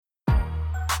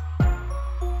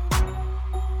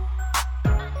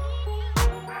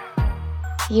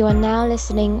You are now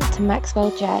listening to Maxwell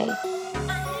J.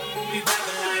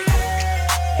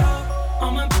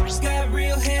 All my bitches got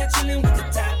real hair, chillin' with the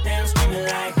top down, screaming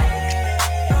like, hey,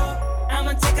 yo.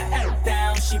 I'ma take her out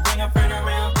down, she bring her friend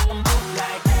around, I'm both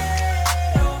like,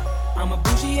 hey, yo. I'm a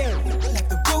bougie area, like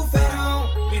the roof at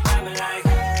home. We vibing like,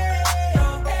 hey,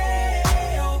 yo,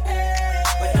 hey, yo, hey.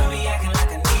 But don't be acting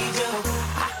like I need you.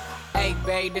 Hey,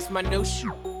 babe, this my new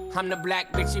shoe. I'm the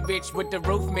black bitchy bitch with the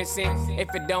roof missing.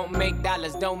 If it don't make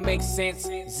dollars, don't make sense.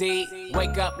 Z,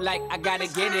 wake up like I gotta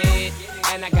get it.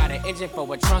 And I got an engine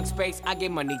for a trunk space. I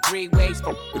get money 3 ways,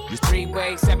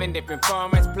 7 different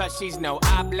formats. Plus she's no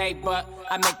oblate, but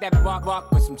I make that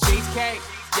walk with some cheesecake.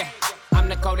 Yeah, I'm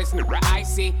the coldest nigga I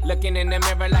see. Looking in the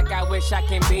mirror like I wish I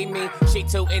can be me. She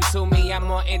too into me, I'm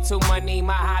more into money.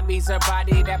 My hobbies, her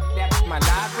body, that's my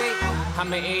lobby.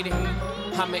 I'ma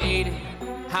eat it.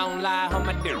 I don't lie, on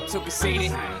my dick, too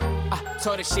conceited.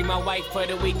 Told her she my wife for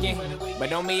the weekend. But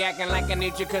don't be acting like I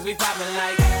need you, cause we poppin'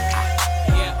 like,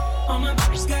 yeah. All my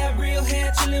bitches got real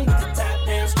hair, chillin' with the top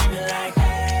down, screaming like,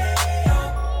 hey, yo.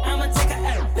 I'ma take her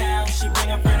out down, she bring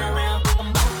her friend around,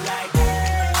 I'm both like,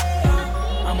 hey, yo.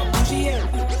 I'm a bougie area,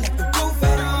 like the roof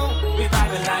at home. We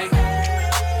vibin' like,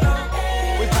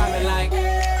 we poppin' like,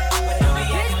 but don't be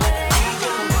acting like I need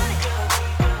you.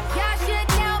 Y'all should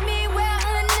know me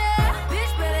well enough.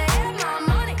 Bitch better have my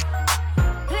money.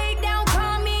 Please don't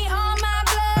call me on my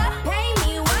bluff. Pay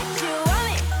me what you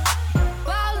want.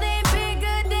 Ballin'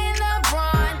 bigger than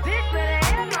LeBron. Bitch better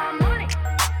have my money.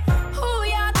 Who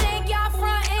y'all think y'all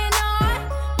frontin' on?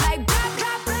 Like blah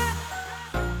blah blah.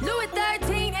 Louis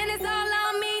 13 and it's all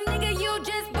on me, nigga. You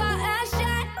just bought a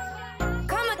shot.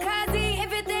 Kamikaze if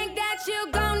you think that you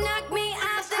gon' knock me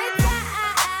out the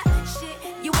top. Shit,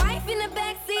 your wife in the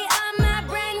backseat of my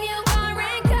brand new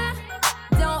foreign car.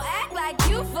 Don't act like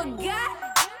you forgot.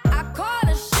 I call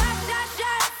a shot.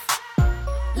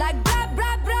 Like blah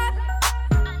blah blah.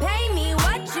 Pay me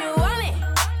what you want it.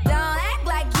 Don't act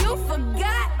like you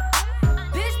forgot.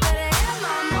 Bitch better have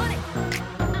my money.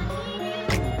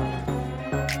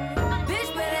 Bitch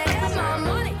better have my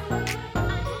money.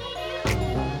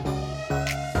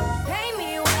 Pay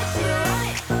me what you want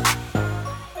it.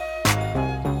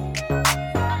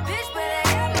 Bitch better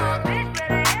have my. Bitch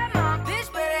better have my. Bitch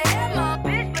better have my.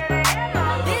 Bitch better have my.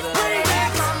 Bitch better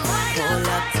have my money. Pull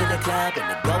up to the club and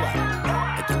it go up.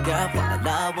 Make your girl fall in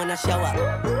love when I show up.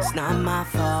 It's not my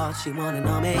fault, she wanna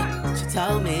know me. She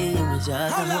told me it was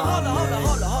just a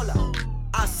Hold up.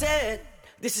 I said,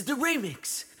 this is the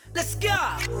remix. Let's go.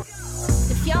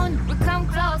 If y'all come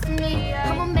close to me,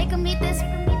 I'ma make 'em eat this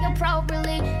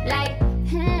appropriately. Like,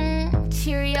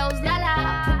 Cheerios, la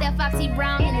la. Put that Foxy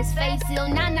Brown in his face, ill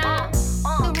nah nah.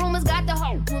 The rumors got the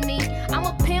hope with me. I'm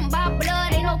a pimp by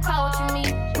blood, ain't no culture me.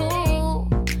 Ooh,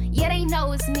 yeah, they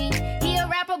know it's me. He a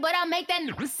rapper, but I make that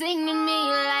nigga sing to me.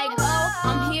 Like, oh,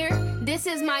 I'm here, this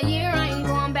is my year. I ain't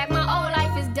going back, my old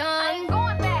life is done.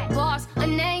 Boss, a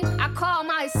name, I call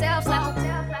myself like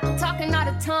talking out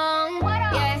of tongue.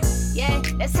 Yeah,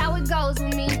 that's how it goes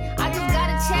with me. I just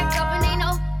gotta check up and ain't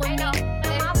no with me.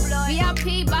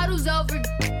 VIP bottles over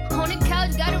on the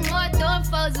couch, got them all throwing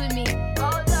fuzz with me.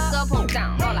 Up on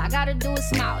down, all I gotta do is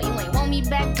smile. You ain't want me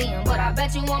back then, but I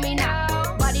bet you want me now.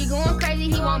 Body going crazy,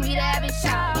 he want me to have it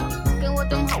shot. Fucking with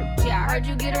them hoes, yeah, I heard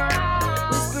you get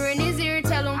around. Whisper in his ear,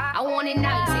 tell him I want it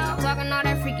now. You say I'm talking all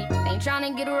that freaky, ain't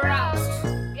tryna get aroused.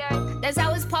 That's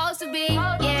how it's supposed to be,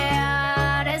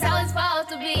 yeah. That's how it's supposed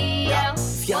to be, yeah.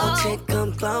 If your chick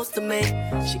come close to me,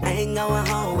 she ain't going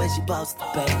home when she supposed to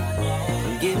pay.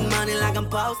 I'm getting money like I'm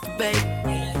supposed to pay.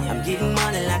 I'm getting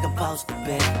money like I'm supposed to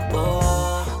pay.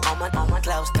 Oh, all my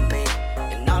close to me.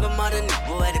 And all the mother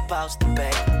niggas where they supposed to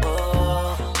pay.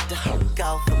 Oh, the hook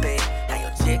go for me. Now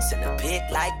your chick's in the pit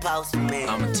like post for me.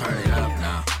 I'ma turn it up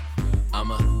now.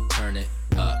 I'ma turn it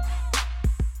up.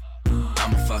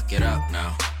 I'ma fuck it up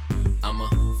now. I'ma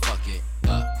fuck it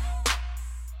up.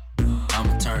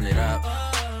 I'ma turn it up.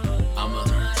 I'ma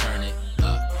turn it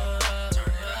up.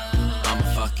 I'ma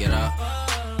fuck it up.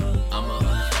 I'ma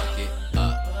fuck it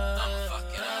up.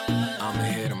 I'ma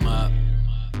hit 'em up.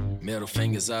 Middle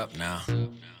fingers up now.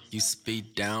 Used to be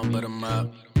down, but I'm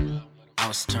up. I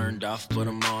was turned off, but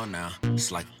I'm on now.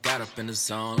 It's like I got up in the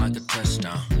zone like a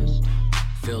touchdown.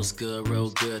 Feels good, real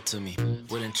good to me.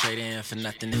 Wouldn't trade in for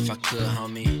nothing if I could,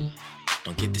 homie.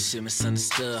 Don't get this shit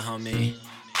misunderstood, homie.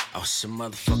 I wish a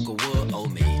motherfucker would owe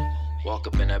me. Walk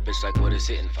up in that bitch like what it's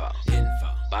hitting for.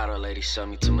 Bottle lady shove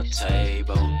me to my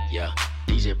table. Yeah,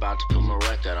 DJ about to put my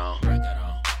record on.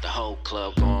 The whole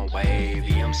club going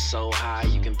wavy. I'm so high,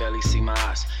 you can barely see my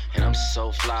eyes. And I'm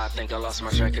so fly, I think I lost my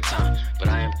track of time. But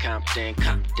I am confident,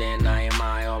 I am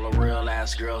I. All the real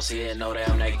ass girls here know that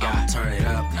I'm that guy. I'ma turn it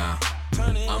up now.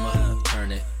 I'ma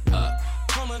turn it up.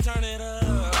 I'ma turn it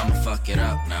up. I'ma fuck it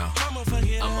up now. I'ma fuck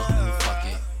it up. I'ma fuck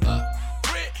it up.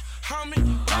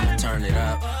 I'ma turn it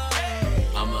up.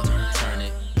 I'ma turn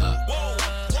it up.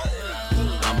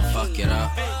 I'ma fuck it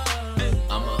up.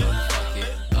 I'ma fuck it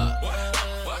up.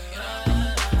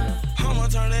 I'ma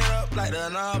turn it up like the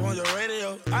knob on your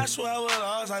radio. I swear I was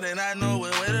lost, I did not know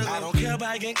where to go. I don't care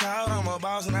about getting caught, I'm a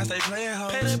boss and I stay playing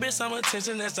hoes. Pay the bitch some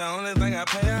attention, that's the only thing I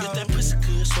pay out. If that pussy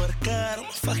good, swear to God, I'ma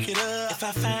fuck it up. If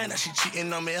I find that she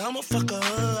cheating on me, I'ma fuck her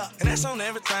up. And that's on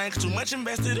everything, cause too much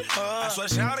invested in her. I swear,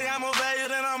 shawty, I'm more value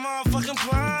than I'm all fucking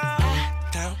pro. I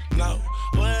don't know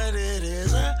what it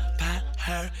is about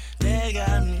her that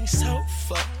got me so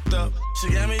fucked up. She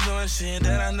got me doing shit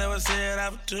that I never said I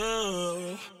would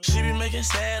do. She be making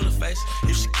sad little face.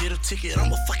 If she get a ticket,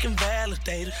 I'ma fucking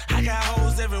validate it. I got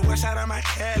hoes everywhere, shout out my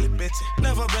Cali bitch.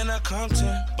 Never been a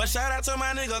Compton, but shout out to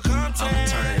my nigga Compton. I'ma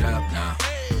turn it up now.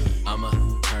 I'ma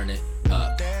turn it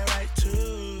up. That right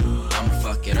too. I'ma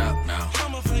fuck it up now.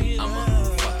 I'ma fuck it I'ma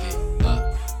up. fuck it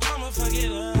up. I'ma fuck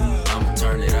it up. I'ma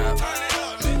turn it up. Turn it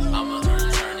up, nigga. I'ma turn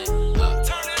it up.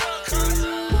 Turn it up, cuz.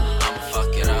 I'ma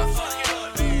fuck it up. Fuck it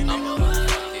up, nigga. I'ma fuck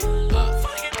it up.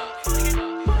 Fuck it up, fuck it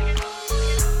up, fuck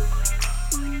it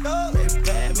up. Baby,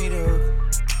 pay me the hook.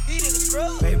 He nigga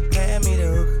scrub. Baby, pay me the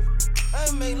hook.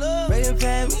 I make love. Baby,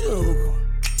 pay me the hook.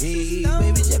 Hey,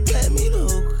 baby, just play me the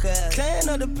hook. Tan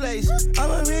of the place. I'm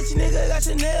a rich nigga, got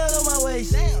Chanel on my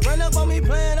waist. Run up on me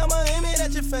playing, I'ma aim it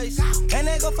at your face. And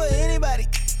that go for anybody,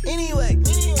 anyway.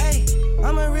 Hey,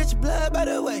 I'm a rich blood by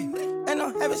the way. And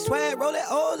I'm having swag, roll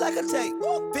that old like a tape.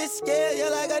 Bitch scared,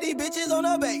 yeah, I got these bitches on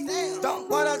the base. Don't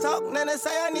wanna talk, then they say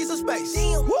I need some space.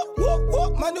 Whoop, whoop,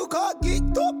 whoop, my new car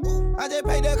geeked up. I just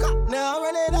paid the cop, now I'm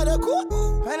running out of court.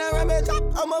 And I ram it top,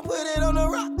 I'ma put it on the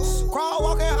rocks. Crawl,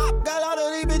 walk, and hop, got all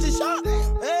of these bitches shot.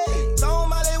 Hey, don't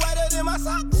my they whiter than my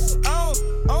socks. I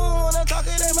don't wanna talk,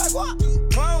 it ain't my guap.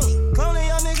 Clone a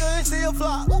young nigga and still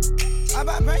flop. I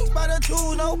buy banks by the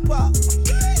two, no pop.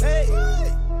 Hey,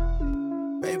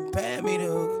 baby, pay me the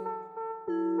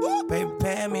hook. Baby,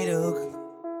 pay me the hook.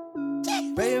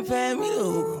 Baby, pay me the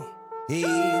hook. Hey,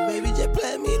 baby, just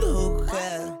play me the hook.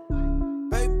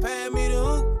 Baby, pay me the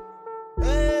hook.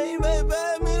 Hey, baby,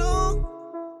 pay me the hook.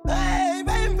 Hey,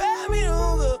 baby, pay me the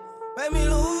hook. Pay me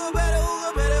the hook, better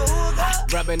hook, better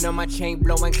hook. Rubbing on my chain,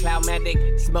 blowing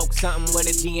Cloudmatic. Smoke something with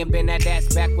a G and bend that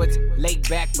ass backwards. Lay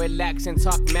back, relax, and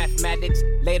talk mathematics.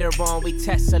 Later on, we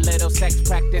test a little sex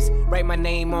practice. Write my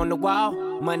name on the wall.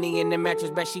 Money in the mattress,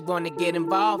 bet she wanna get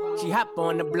involved. She hop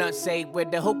on the blunt, say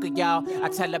with the hookah, y'all. I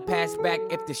tell her pass back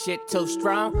if the shit too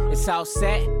strong. It's all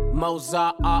set.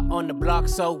 Mozart art on the block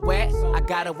so wet. I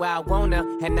got her where I want her,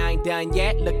 and I ain't done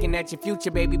yet. Looking at your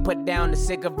future, baby, put down the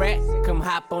cigarette. Come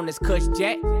hop on this cush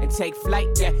jet and take flight,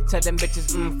 yeah. Tell them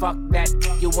bitches, fuck that.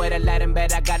 You would've let them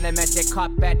bet I got a magic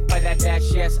carpet for that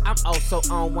dash, yes. I'm also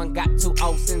on one, got two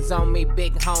Olsens on me.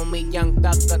 Big homie, young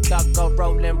thugger,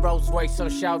 rolling Rolls Royce, so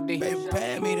shawty. Baby,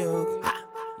 pay me the hook. Ha,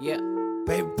 yeah.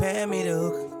 Baby, pay me the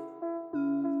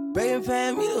hook. Baby,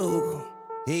 pay me the hook.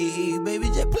 Hey, baby,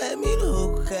 just play me the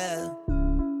hook.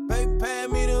 Baby, pay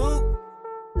me the hook.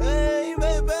 Hey,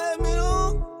 baby, pay me the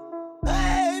hook.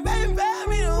 Hey, baby, pay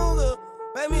me the hook.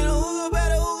 Pay me the hook,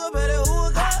 better hook, better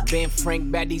hook. Ben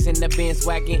Frank baddies in the Benz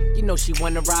wagon. You know she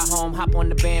wanna ride home, hop on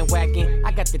the bandwagon.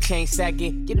 I got the chain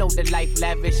sagging, you know the life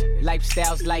lavish.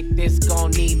 Lifestyles like this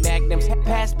gon' need magnums.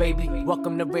 Pass, baby,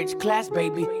 welcome to rich class,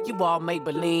 baby. You all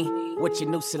Maybelline with your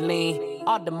new Celine.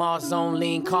 All the Mars on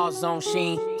lean, cars on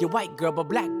sheen. Your white girl, but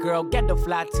black girl, get the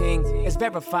fly ting. It's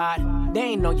verified, they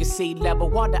ain't on your sea level.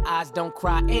 Water eyes don't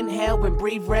cry, inhale and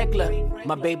breathe regular.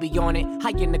 My baby on it,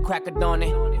 high in the crack of dawn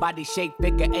it. Body shape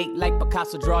figure 8 like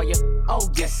Picasso draw ya. Oh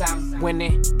yes, I'm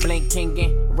winning,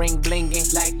 blinkingin', ring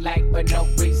blingin', like, but no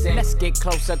reason. Let's get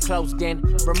closer, close then.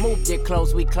 Remove your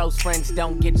clothes, we close friends.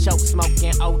 Don't get choked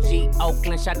smoking. OG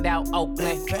Oakland, shout out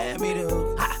Oakland. Pay me the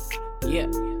hook. Ha, yeah,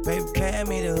 Baby, pay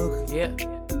me the hook. yeah.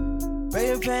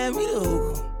 Baby, pay me the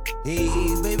hook.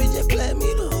 Hey, baby, just play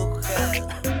me the hook.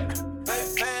 Baby,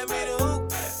 pay me the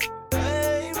hook.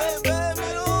 Hey, baby, pay me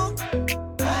the hook.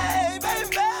 Hey, baby,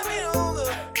 pay me the hook.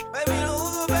 Pay me the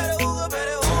hook, better hook,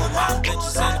 better hook. My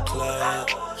bitches in the club,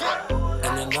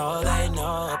 and they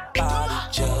know about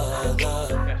each other.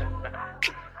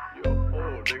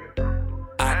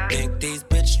 I think these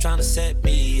bitches tryna set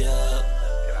me up.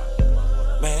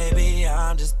 Maybe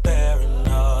I'm just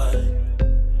paranoid.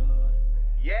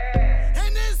 Yeah.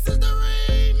 And this is the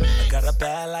remix. I got a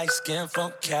bad light skin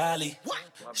from Cali.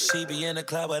 She be in the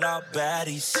club with all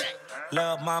baddies.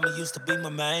 Love mama used to be my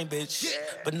main bitch,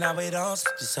 but now we don't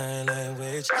speak the same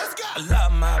language. I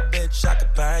love my bitch, I can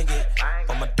bang it,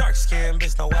 but my dark skin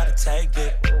bitch know how to take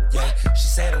it. Yeah, she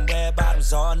said them red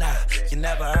bottoms all night. You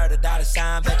never heard a dollar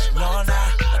sign, but you know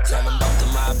now. I tell them both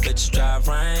of my bitches drive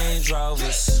Range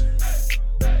Rovers.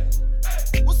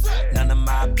 None of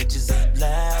my bitches eat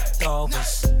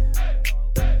leftovers.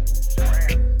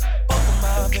 Both of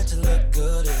my bitches look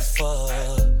good as fuck.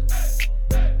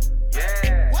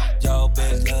 Yo,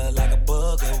 bitch look like a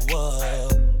booger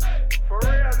whoop.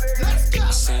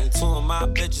 I seen two of my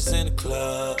bitches in the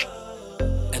club,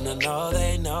 and I know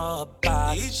they know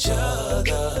about each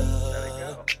other.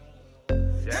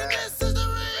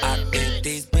 I think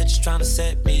these bitches tryna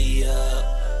set me up.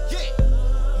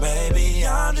 Maybe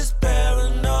I'm just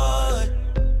paranoid.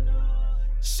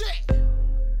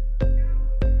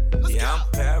 Yeah, I'm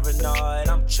paranoid,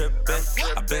 I'm tripping.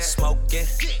 I've been smoking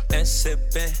and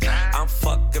sipping. I'm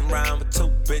fucking around with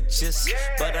two bitches,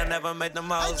 but I never made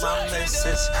them all my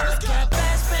missus. Got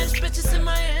bad Spanish bitches in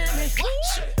Miami.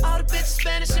 All the bitches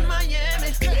Spanish in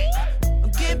Miami. I'm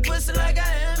getting pussy like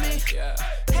I am me.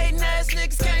 Hating ass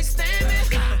niggas can't stand me.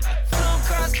 Flown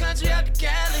cross country out to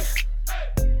Cali.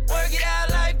 Work it out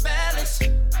like balance.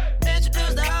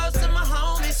 Introduce the house to my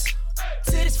homies.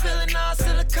 Titties feeling all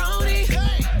silicone-y.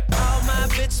 All my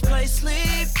bitches play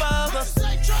sleepover.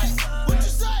 What you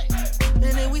say? And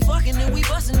then we fucking and we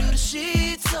bustin' through the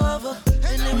sheets over.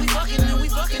 And then we fucking and we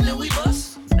fucking and we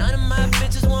bust. None of my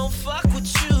bitches won't fuck with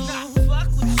you.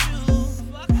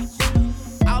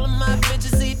 All of my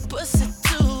bitches eat pussy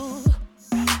too.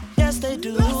 Yes, they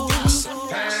do.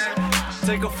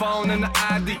 Take a phone and the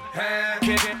ID.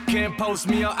 Can't post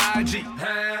me on IG.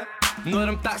 Know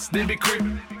them thoughts, they be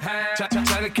creepin'. Try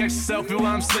to catch a selfie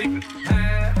while I'm sleeping.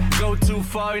 Go too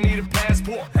far, you need a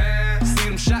passport. See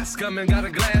them shots coming, got a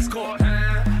glass court.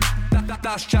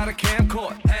 Thoughts try to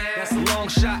camcord. That's a long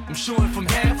shot, I'm shooting from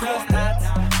half court.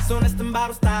 Soon as them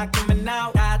bottles start coming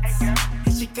out,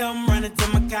 here she come running to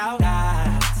my couch.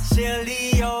 She'll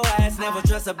leave your ass, never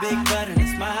trust a big butt and a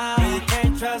smile. Yeah, you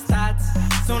can't trust dots.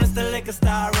 Soon as the liquor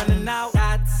start running out,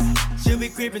 she'll be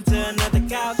creeping to another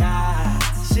couch.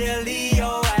 She'll leave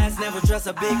your ass, never trust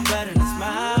a big butt and a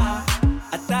smile.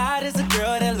 I thought it's a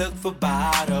girl that look for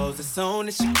bottles. As soon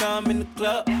as she come in the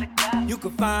club, you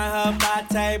can find her by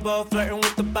the table, flirting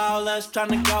with the ballers, trying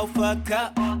to go for a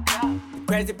cup. The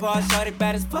crazy part, shorty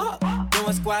bad as fuck,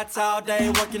 doing squats all day,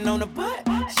 working on the butt.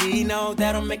 She know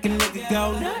that'll make a nigga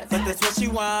go nuts, but that's what she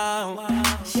want.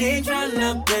 She ain't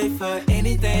tryna pay for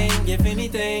anything, if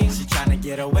anything. She tryna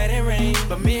get a wedding ring,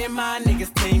 but me and my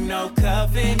niggas team, no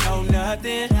cuffing, no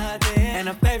nothing. And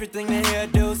her favorite thing to hear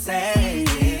do say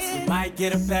is, you might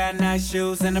get a pair of nice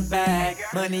shoes and a bag.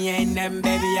 Money ain't nothing,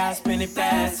 baby, I'll spend it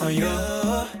fast on you.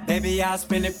 Baby, I'll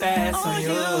spend it fast on you.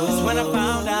 That's when I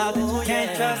found out that you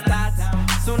can't trust dots.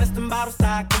 Soon as them bottles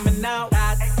start coming out,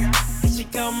 here she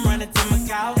come running to my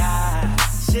couch.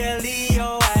 She'll leave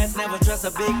your ass, never trust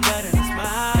a big butt and a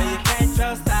smile. Yeah, you can't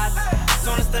trust dots.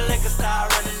 Soon as the liquor start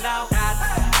running out,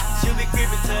 she'll be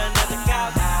creeping to another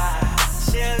couch.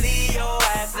 She'll leave your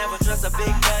ass, never trust a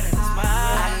big butt and a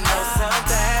smile. I know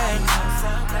something,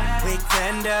 we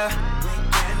tender.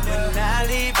 When I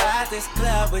leave out this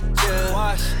club with you,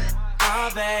 oh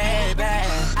baby,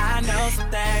 I know some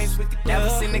things we could do. Never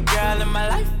seen a girl in my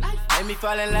life made me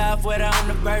fall in love with her on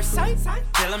the first sight.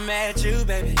 Till I met you,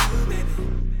 baby.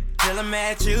 Till I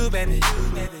met you, baby.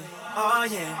 Oh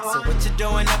yeah. So what you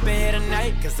doing up in here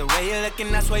tonight? Cause the way you're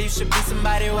looking, I swear you should be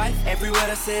somebody's wife. Every word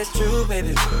I say is true,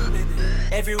 baby.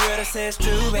 Every word I say is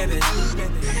true, baby.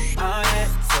 Oh yeah.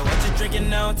 So what you drinking,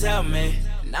 don't tell me.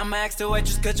 And I'ma ask the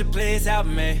waitress, could you please help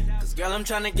me? Cause girl, I'm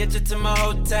tryna get you to my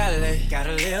hotel, eh? Got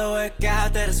a little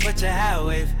workout that'll sweat your hat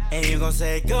with. And you gon'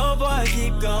 say, go boy,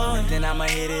 keep going. Then I'ma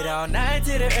hit it all night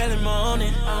till the early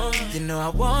morning. You know I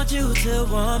want you to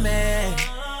want me.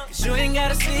 Cause you ain't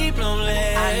gotta sleep lonely.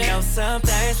 I know some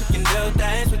things we can do,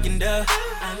 things we can do.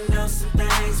 I know some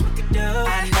things we can do.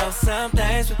 I know some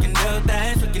things we can do,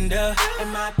 things we can do. In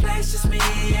my place, just me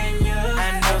and you.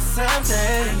 I know some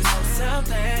things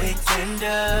we can do.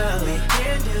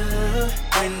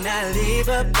 When I leave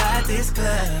up at this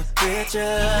club with you,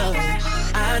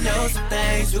 I know some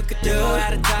things we could do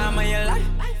at a time of your life.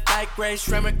 Like Ray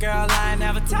Shrimmer, girl, I ain't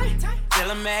never tight. Till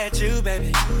I met you,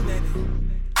 baby.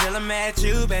 Till I met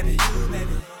you, baby.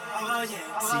 Oh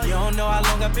yeah. See, you don't know how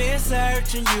long I've been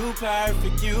searching. You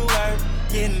perfect, you worth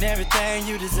getting everything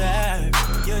you deserve.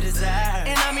 You deserve,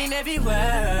 and I mean every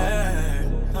word.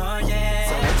 Oh yeah.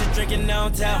 So what you drinking,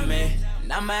 don't tell me.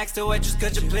 And I'ma ask the waitress,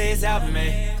 could you please help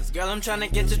me? Cause Girl, I'm tryna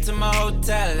get you to my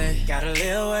hotel. Got a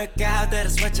little workout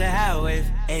that'll sweat your hat with.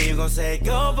 And you gon' say,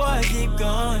 go boy, keep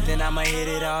going. Then I'ma hit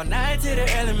it all night till the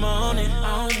early morning.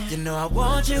 You know I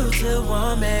want you to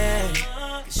want me.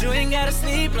 Cause you ain't gotta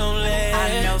sleep lonely.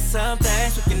 I know some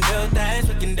things we can do, things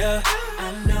we can do.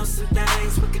 I know some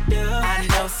things we can do. I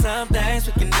know some things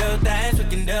we can do, things we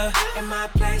can do. In my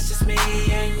place, just me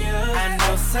and you. I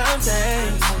know some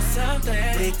things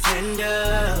we can do.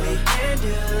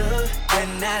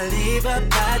 When I leave up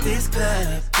by this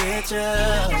club, get you.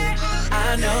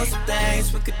 I know some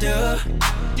things we could do.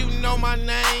 You know my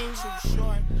name,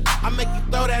 I make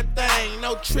you throw that thing.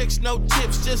 No tricks, no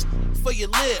tips, just for your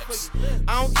lips.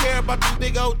 I don't care about them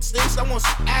big old sticks, I want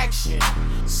some action.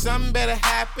 Something better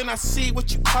happen, I see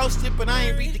what you posted, but I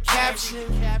ain't read the caption.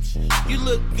 You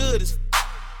look good as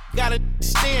got a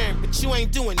staring, but you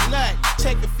ain't doing nothing.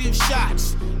 Take a few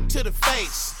shots to the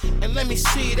face, and let me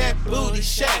see that booty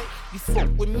shake. You fuck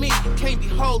with me, you can't be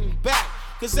holding back.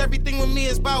 Cause everything with me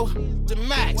is about the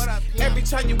max. Every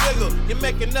time you wiggle, you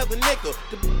make another nickel.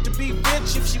 To be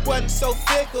rich if she wasn't so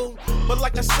fickle. But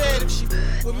like I said, if she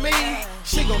with me,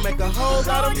 she gon' make a whole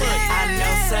lot of money. I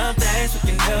know some things we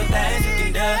can do, things we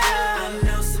can do. I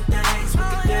know some things we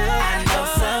can do. I know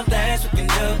some things we can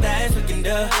do, things we can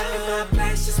do. In my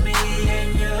place, just me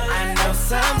and you. I know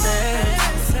some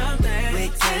things we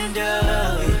can do.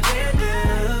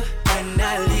 When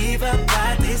I leave up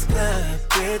by this club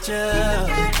with you,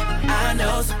 I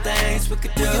know some things we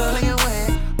could do. Who you playing with?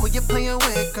 Who you playing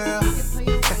with, girl?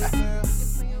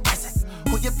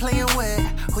 Who you playing with?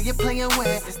 Who you playing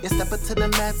with? You step up to the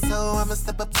mat, so I'ma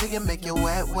step up to you, make you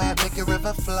wet, make your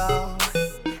river flow.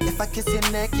 If I kiss your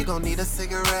neck, you gon' need a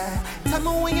cigarette. Tell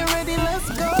me when you're ready, let's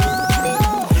go.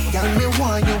 Girl, me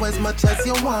want you as much as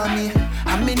you want me.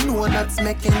 I mean, no that's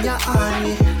making you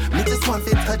honey. Me just want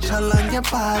to touch all on your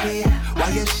body. Why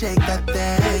you shake that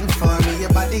thing for me?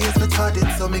 Your body is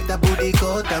retarded, so make that booty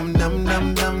go dum dum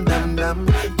dum dum dum dum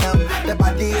dum. The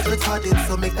body is retarded,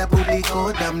 so make that booty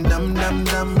go dum dum dum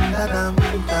dum dum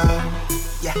dum.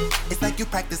 Yeah, it's like you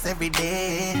practice every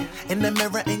day. In the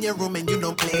mirror in your room and you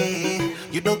don't play.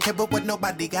 You don't care about what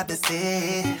nobody got to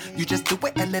say. You just do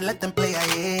it and then let them play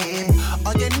ahead.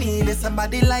 All you need is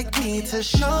somebody like me to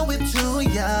show it to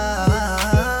ya.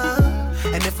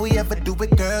 And if we ever do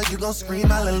it, girl, you gon' scream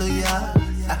hallelujah.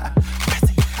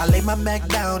 I lay my Mac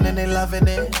down and they loving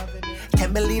it.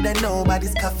 Can't believe that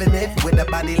nobody's cuffing it. With a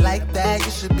body like that,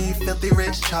 you should be filthy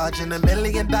rich. Charging $1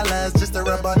 million just to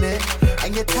rub on it.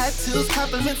 And your tattoos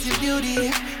compliments your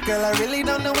beauty. Girl, I really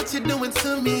don't know what you're doing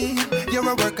to me. You're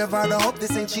a work of art, I hope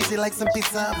this ain't cheesy like some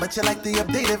pizza. But you like the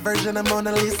updated version of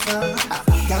Mona Lisa.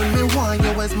 Got me want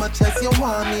you as much as you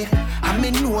want me. I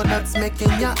mean, no that's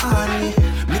making you honey.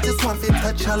 Me just want to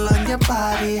touch all on your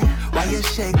body. Why you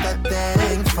shake that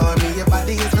thing for me? Your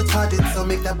body is retarded, so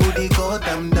make that booty go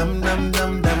dum dum dum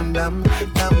dum dum dum dum.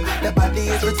 The body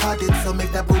is retarded, so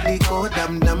make that booty go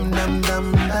dum dum dum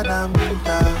dum dum dum.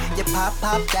 You pop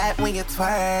that when you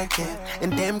twerk it,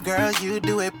 and damn girl, you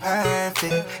do it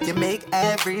perfect. You make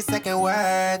every second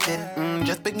worth it.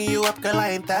 Just picking you up, girl, I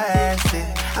ain't thirsty.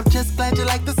 I'm just glad you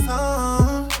like the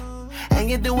song, and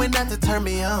you're doing that to turn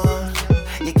me on.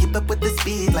 You keep up with the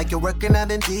speed like you're working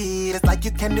out indeed. It's like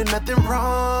you can do nothing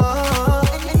wrong.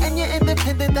 And you're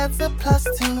independent, that's a plus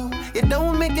too. It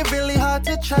don't make it really hard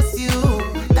to trust you.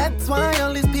 That's why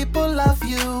all these people love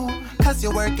you. Cause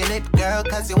you're working it, girl,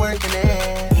 cause you're working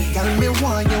it. Got me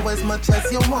want you as much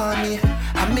as you want me.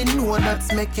 I mean, no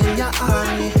that's making you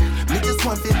honey. Me just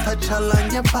want to touch all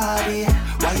on your body.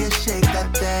 Why you shake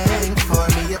that thing for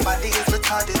me? Your body is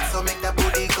retarded, so make that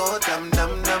booty go dum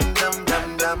dum dum dum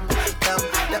dum dum dum.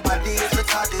 The body is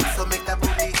retarded, so make that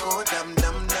booty go dum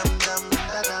dum dum dum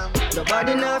dum.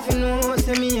 Nobody nothing know,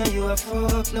 say me and you a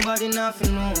fuck. Nobody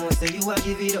nothing know, say you a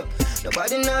give it up.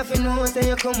 Nobody nothing know, say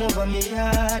you come over me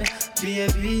yard.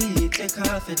 Baby, take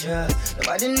off your dress.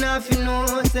 Nobody nothing know,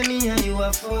 say me and you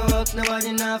a fuck.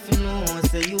 Nobody nothing know,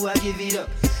 say you a give it up.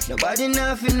 Nobody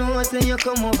nothing know, say you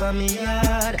come over me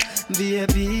yard.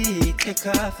 Baby, take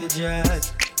off your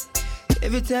dress.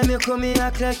 Every time you come in,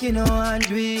 act like you know and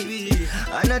do it.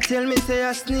 And I tell me, say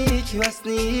I sneak, you a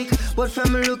sneak. But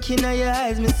from looking at your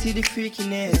eyes, me see the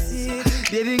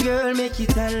freakiness. Baby girl, make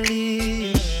it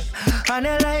unleash. And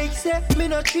I like, say, me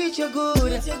no treat you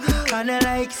good. And I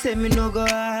like, say, me no go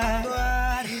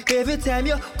hard. Every time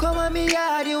you come at me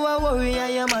yard, you a worry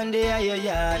and your man there at your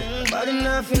yard. Nobody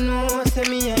nothing know, say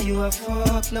me and you a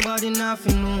fuck. Nobody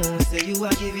nothing know, say you a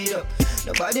give it up.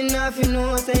 Nobody nothing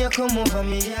know, say you come over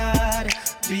me yard.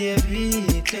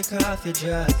 Baby, take off your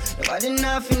dress. Nobody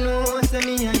nothing know, say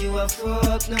me and you a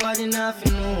fuck. Nobody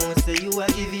nothing know, say you a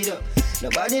give it up.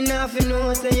 Nobody nothing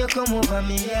knows that you come over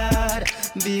me yard.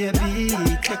 Baby,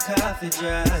 take off your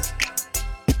dress.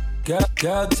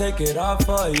 Girl, take it off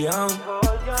for a young.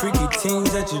 Freaky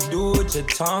things that you do with your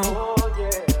tongue.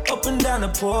 Up and down the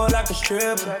pole like a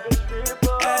stripper.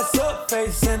 Ass up,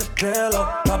 face in the pillow.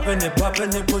 Poppin'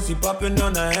 it, pussy poppin'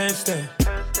 on the handstand.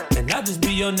 And I just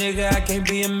be your nigga, I can't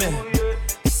be a man.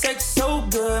 Sex so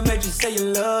good, made you say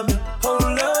you love me.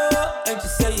 Hold up, ain't you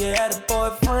say you had a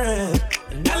boyfriend.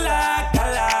 And I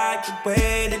like the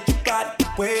way that you body,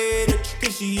 the way that you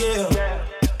kiss you, yeah.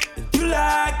 And you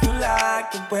like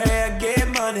the way I get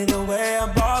money, the way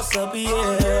I boss up,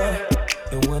 yeah.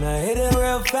 And when I hit it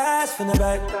real fast from the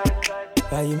back,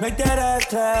 how you make that ass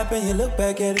clap and you look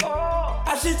back at it.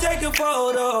 I should take a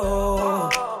photo,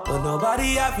 but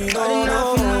nobody happy, Nobody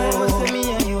nothing no. knows, say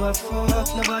me and you are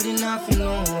fuck. Nobody nothing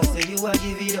knows, say you are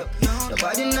give it up.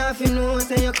 Nobody nothing knows,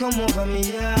 say you come over me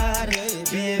yard.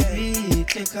 Baby,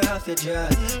 take off your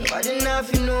dress. Nobody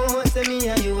nothing knows, say me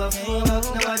and you are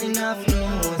fuck. Nobody nothing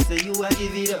knows, say you are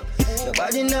give it up.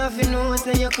 Nobody nothing knows,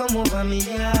 say you come over me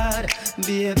yard.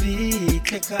 Baby,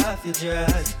 take off your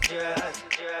dress.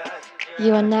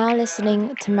 You are now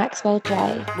listening to Maxwell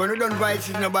J. When we done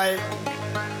vibes in the bike,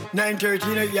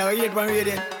 9:13, you have 8 one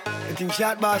rating. I think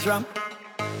shot boss ram.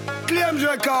 Claims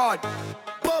record.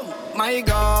 Boom. My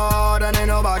God, and they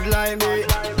no bad like me.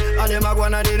 All them a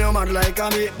gonna they no mad like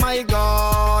me. My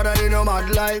God, and they no mad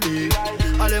like me.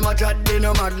 All them a chat they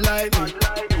no mad like me.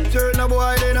 Certain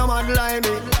boy they no mad like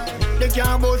me. They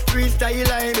can't boast freestyle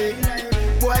like me.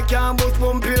 Boy can't boast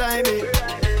bumpy like me.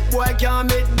 Boy can't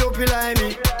make dopey like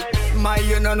me. My,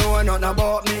 you don't know nothing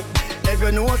about me. If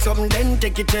you know something, then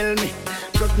take it, tell me.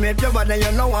 Just me if you're bad, then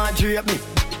you don't want to drape me.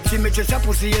 See me just a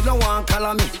pussy, you don't want to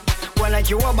color me. Well, like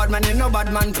you a bad man, you no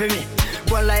bad man for me.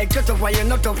 Well, like you tough, why you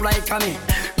not tough like me.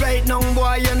 Right now,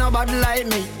 boy, you no bad like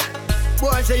me.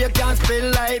 Boy, say you can't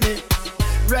spell like me.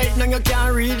 Right now, you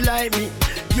can't read like me.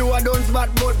 You a don't spot,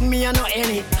 but me a no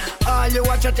any. All you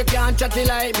watch at you can't chatty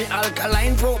like me.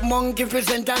 Alkaline folk monkey for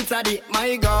sentence of it.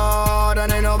 My God,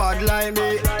 and they no bad like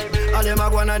me. All them a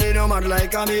gonna they no mad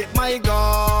like me. My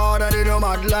God, and they no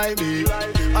mad like me.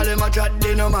 All them a chat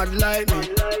they no mad like me.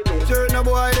 Certain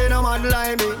boy they no mad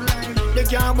like me. They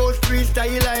can't boast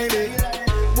freestyle like me.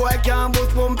 Boy can't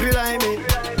boast bumpy like me.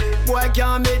 Boy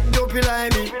can't make dopey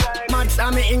like me. Maths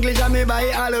and me English and me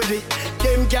biology.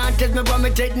 Them can't test me from me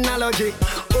technology.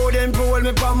 Oh, them pull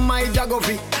me from my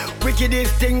geography.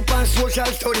 Wickedest thing from social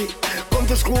study. Come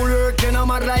to school work, you know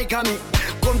mad like me.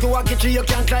 Come to walk it, you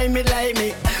can't climb it like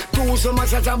me. Do so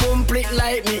much as a bum plate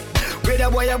like me. With a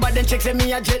boy, you bad, then check say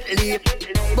me a jet leap.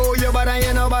 Boy, you bad and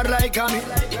you know bad like me.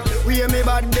 We hear me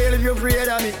bad, deal if you afraid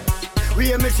of me. We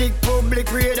hear me sick public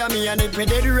afraid of me. And if me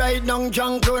dead right now,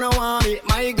 junk you don't want me.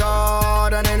 My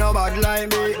God, and they no bad like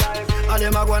me. All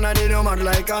them a gonna they no mad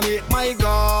like me. My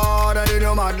God, and they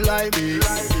no mad like me.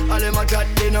 All them a chat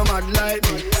they no mad like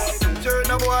me.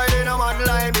 Certain boy they no mad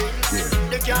like me.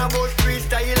 They can't boast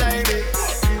freestyle like me.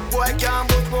 Boy can't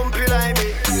boast bumpy like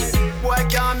me. Boy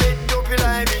can't make dopey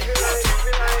like me.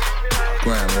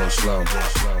 Grind real slow.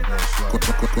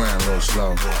 Grind real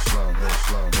slow.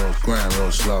 Grind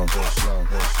real slow.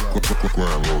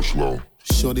 Grind real slow.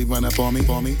 Shorty run up on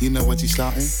me, you know what you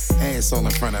starting? Ass all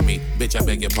in front of me, bitch, I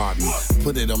beg your pardon.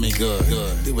 Put it on me good,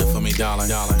 do it for me, darling.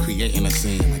 Creating a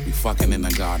scene like we fucking in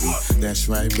the garden. That's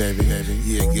right, baby,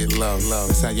 yeah, get low.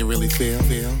 That's how you really feel.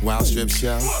 Wild strip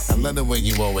show, I love the way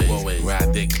you always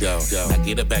ride dick dough. Now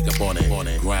get it back up on it,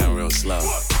 grind real slow.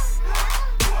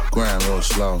 Grind real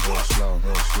slow.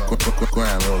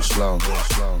 Grind real slow.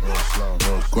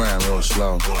 Grind real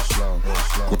slow.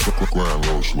 Grind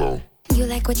real slow. You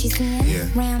like what you seeing? Yeah.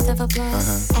 Rounds of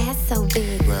applause. Ass so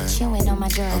big, chewing on my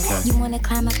drugs. Okay. You wanna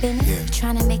climb up in it? Yeah.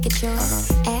 Tryna make it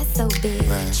yours. Ass so big,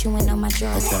 chewing on my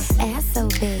drugs. Okay. Ass so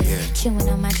big, chewing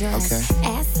on my drugs. Okay.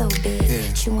 Ass so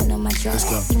big, chewing on my drugs.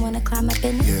 Let's go. You wanna climb up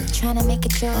in it? Yeah. Tryna make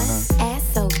it yours. Ass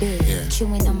so big,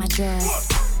 chewing on my drugs.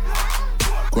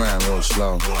 Grind real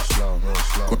slow.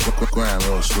 Grind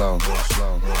real slow.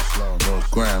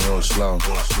 Grind real slow.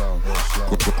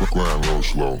 Grind real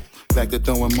slow. Back to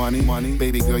throwing money,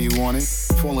 baby girl, you want it?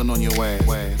 Falling on your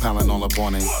ass, piling all up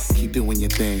on it. Keep doing your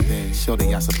thing,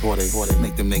 shorty, I support it.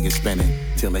 Make them niggas spend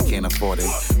it till they can't afford it.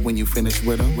 When you finish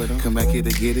with them, come back here to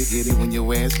get it. When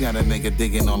your ass got a nigga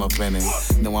digging all up in it.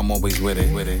 No, I'm always with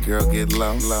it. Girl, get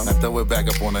low. Now throw it back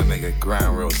up on a nigga,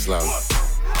 grind real slow.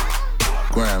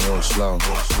 Grind real slow.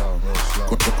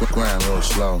 Grind real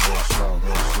slow.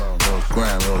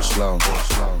 Grind real slow.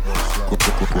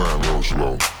 Grind real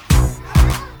slow.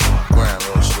 Grind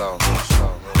real slow.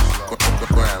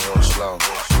 Grind real slow.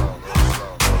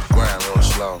 Grind real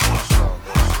slow.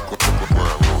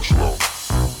 Grind real slow.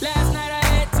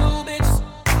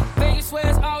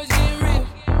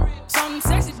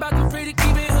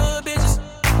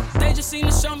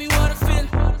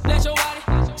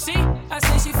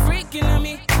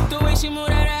 she move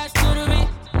that ass to the beat.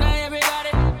 Now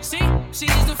everybody see,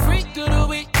 she's the freak of the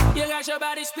week. You got your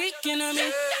body speaking to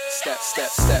me.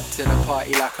 Step to the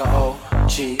party like a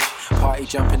OG. Party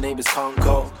jumping, neighbors can't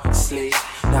go sleep.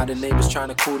 Now the neighbors trying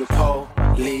to call the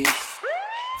police.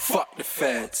 Fuck the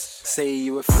feds. Say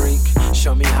you a freak,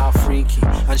 show me how freaky.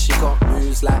 And she got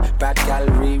moves like bad gal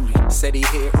Riri. Said he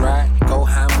hit it right, go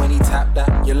ham when he tapped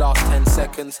that. Your last 10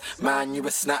 seconds, man, you a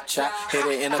Snapchat. Hit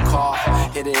it in a car,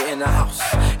 hit it in a house,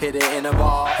 hit it in a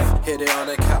bath, hit it on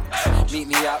a couch. Meet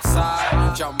me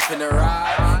outside, jump in a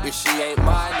ride. If she ain't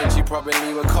mine, then she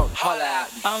probably would come holler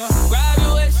at me. I'ma grab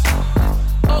your waist.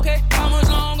 Okay, how much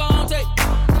long gon' take?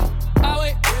 I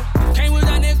wait, came with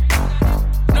that nigga.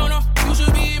 No, you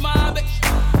should be my bitch.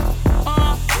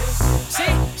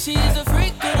 See, she's the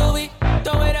freak of the week.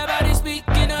 The way that body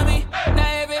speaking to me. Now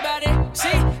everybody,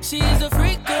 see, she's the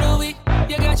freak of the week.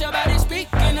 You got your body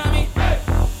speaking to me.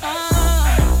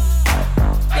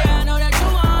 Yeah, I know that you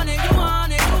want it, you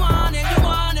want it, you want it, you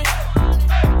want it.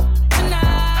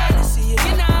 Tonight, let's see you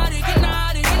get naughty, get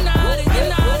naughty, get naughty, get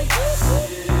naughty.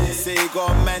 Say you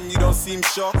got a man, you don't seem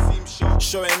sure.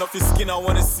 Showing off your skin, I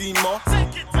wanna see more.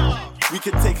 We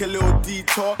could take a little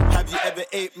detour. Have you ever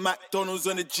ate McDonald's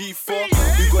on a G4?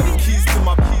 We got the keys to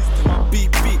my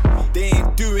beep beep. They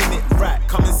ain't doing it right,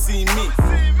 come and see me.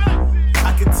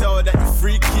 I can tell that you're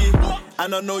freaky,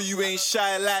 and I know you ain't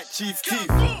shy like Chief Keef.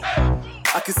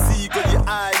 I can see you got your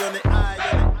eye on it.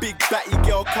 Big batty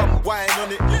girl, come whine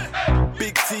on it.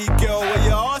 Big T girl, where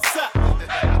your ass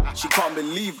at? She can't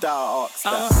believe that I asked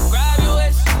that. Grab your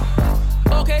waist.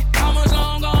 Okay, how much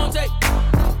long gon' take?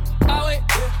 I wait,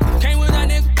 came with that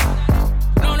nigga.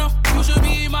 No, you should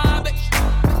be my bitch.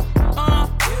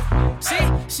 See,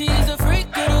 she's the freak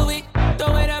of the week. The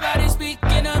way that body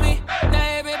speaking to me. Now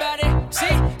everybody,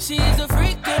 see, she's the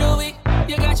freak of the week.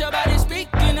 You got your body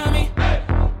speaking to me.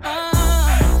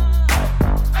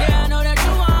 Yeah, I know that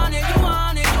you want it, you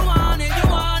want it, you want it, you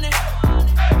want it.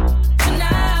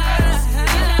 Tonight,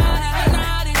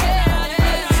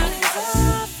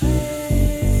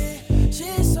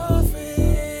 she's so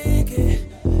freaky,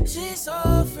 she's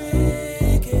so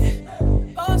freaky,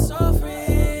 oh so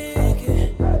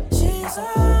freaky. She's so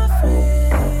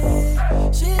freaky,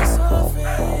 she's so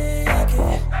freaky,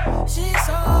 she's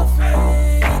so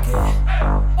freaky,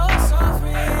 oh so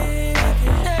freaky.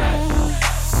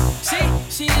 See,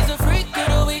 she's the freak of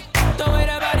the week. The way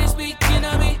that body speaking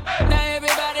to me. Now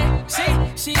everybody, see,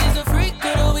 she's the freak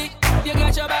of the week. You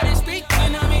got your body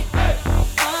speaking to me.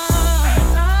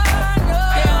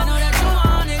 Yeah, I know that you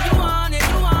want it, you want it,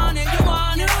 you want it, you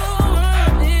want it.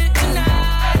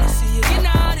 Tonight, let's see you get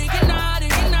naughty, get naughty,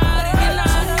 get naughty, get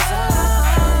naughty.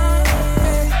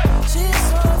 She's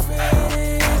so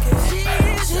freaky,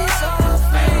 she's so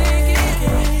freaky,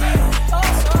 oh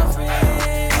so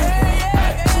freaky.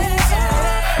 She's so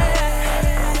freaky,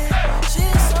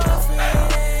 she's so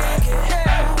freaky,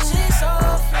 she's so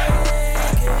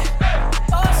freaky,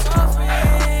 oh so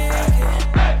freaky.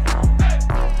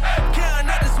 Counting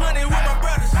all this money with my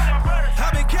brothers.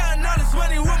 I've been counting all this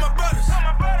money with my brothers.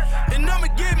 And I'ma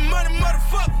get money,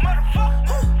 motherfucker.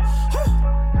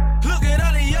 Look at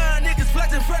all the young niggas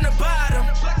flexing from the bottom.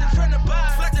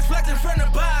 Flexing from the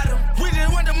bottom. We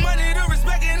just want the money, the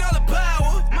respect, and all the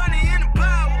power. Money in the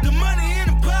power. The money in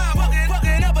the power.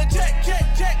 Fucking up a check.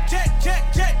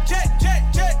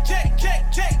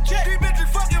 Three bitches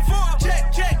fucking for a check.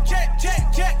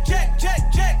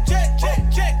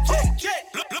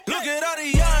 Look at all the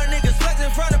young niggas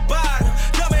flexing from the bottom.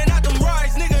 Jumping out them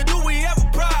rides, nigga, do we have a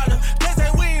problem? They say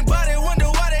we ain't bought it, wonder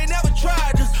why they never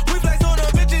tried us. We flex on the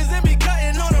bitches and be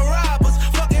cutting on the robbers.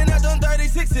 Fucking out them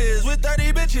 36s with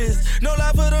 30 bitches. No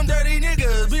lie for them dirty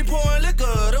niggas. We pouring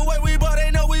liquor. The way we bought, they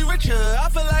know we richer. I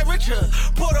feel like richer.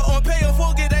 Porter on pay or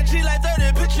forget that G like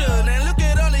 30 picture. Now look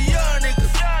at all the young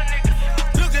niggas.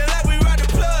 Looking like we ride the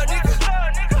plug, nigga.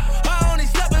 I only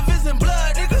stop if it's in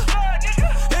blood, nigga.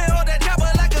 And hold that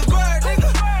chopper like a bird, nigga.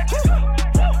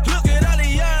 Look at all the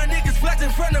young niggas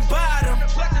flexing from the bottom.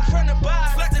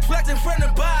 Flexing from the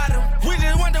bottom. We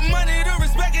just want the money, the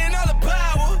respect, and all the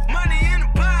power. Money in the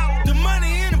power. The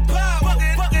money in the power.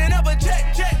 Fucking up a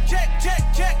check.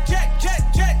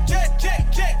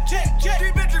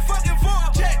 Three bitches fucking for a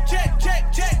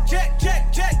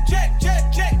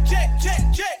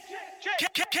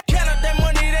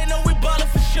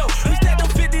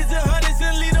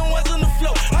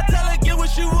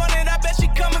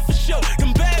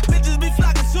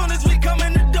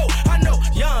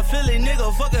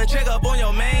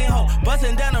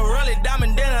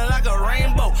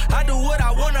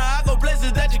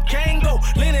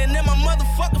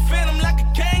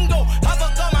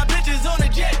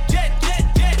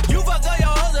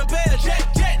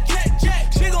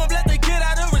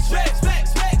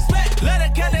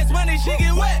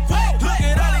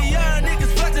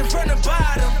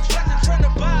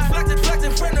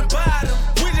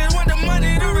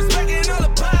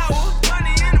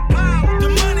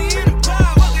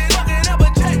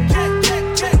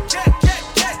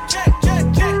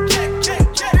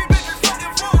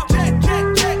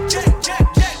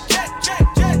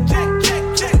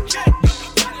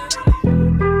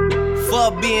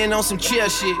up being on some chill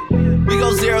shit. We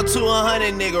go 0 to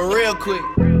 100, nigga, real quick.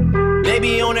 They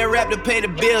be on that rap to pay the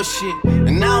bill shit.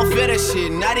 And I don't feel that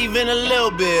shit, not even a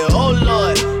little bit. Oh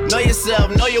Lord, know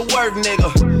yourself, know your worth,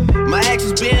 nigga. My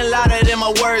actions being louder than my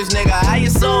words, nigga. How you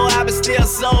so high but still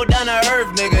so down to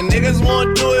earth, nigga. Niggas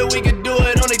won't do it, we can do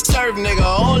it on the turf, nigga.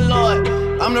 Oh Lord,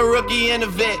 I'm the rookie and the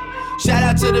vet. Shout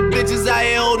out to the bitches out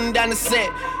here holding down the set.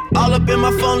 All up in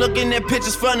my phone looking at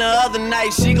pictures from the other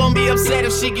night. She gon' be upset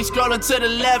if she keep scrolling to the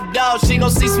left, dog. She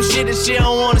gon' see some shit that she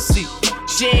don't wanna see.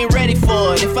 She ain't ready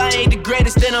for it. If I ain't the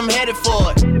greatest, then I'm headed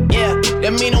for it. Yeah,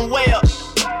 that mean I'm way up.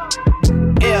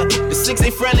 Yeah, the 6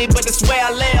 ain't friendly, but that's where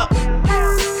I lay up.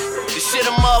 This shit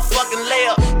a motherfucking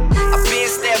layup. I been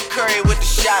Steph Curry with the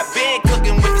shot, been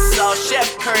cooking with the sauce,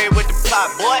 Chef Curry with the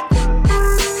pot, boy.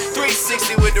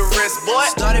 360 with the wrist, boy.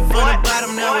 Started from the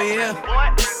bottom, now we here.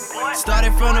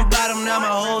 Started from the bottom, now my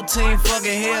whole team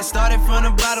fucking here. Started from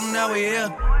the bottom, now we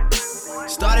here.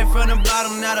 Started from the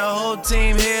bottom, now the whole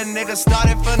team here, nigga.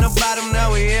 Started from the bottom,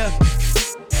 now we here.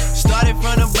 Started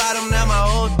from the bottom, now my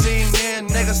whole team here,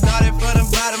 nigga. Started from the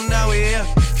bottom, now we here.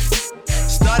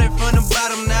 Started from the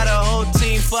bottom, now the whole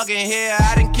team fucking here.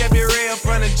 I done kept it real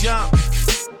from the jump.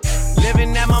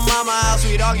 Living at my mama's house,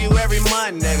 we'd argue every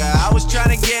month, nigga. I was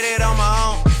tryna get it on my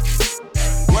own.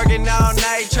 Working all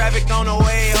night, traffic on the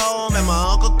way home, and my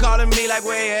uncle calling me like,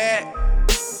 where you at?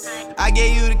 I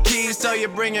gave you the keys, so you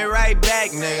bring it right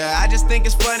back, nigga. I just think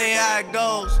it's funny how it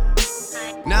goes.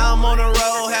 Now I'm on the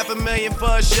road, $500,000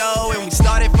 for a show, and we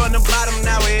started from the bottom,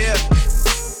 now we're here.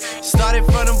 Started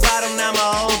from the bottom, now my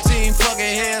whole team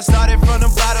fucking here. Started from the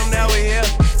bottom, now we're here.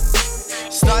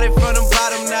 Started from the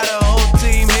bottom, now the whole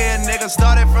team here, nigga.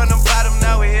 Started from the bottom,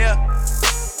 now we're here.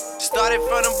 Started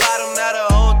from the bottom, now the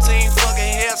whole team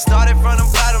fucking here. Started from the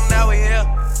bottom, now we're here.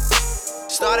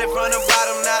 Started from the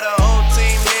bottom, now the whole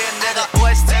team here, nigga.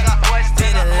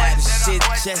 Did a lot of shit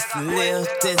just to live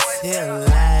this here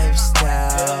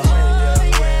lifestyle.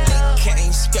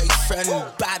 Came straight from the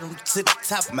bottom to the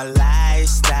top of my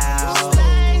lifestyle.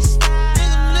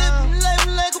 Living life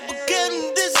like a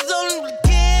beginning, this is only the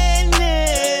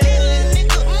beginning.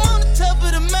 I'm on the top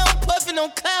of the mountain, puffing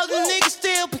on clouds, and niggas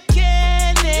still beginning.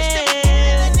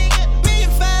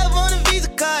 $1,500,000 on a Visa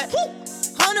card.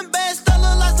 100 bands, still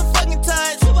look like some fucking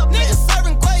ties. Niggas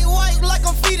serving great white like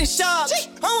I'm feeding sharks.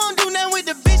 I won't do nothing with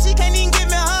the bitch, she can't even get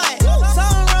me high.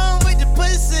 Something wrong with the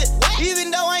pussy.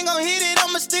 Even though I ain't gon' hit it,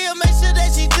 I'ma still make sure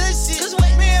that she good shit.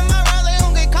 Me and my Riley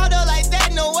don't get caught up like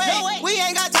that, no way. We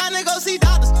ain't got time to go see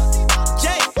doctors.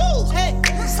 Jay, hey,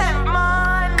 send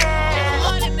money.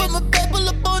 I put my paper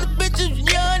up on the bitches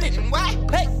yawning.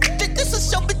 Hey, this a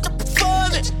show, bitch, I'm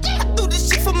performing. I do this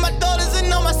shit for my daughters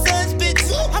and all my sons,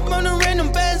 bitch. I run the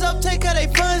random bands up, take her they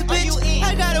funds, bitch.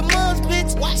 I got a mom's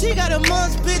bitch, she got a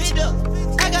mom's bitch.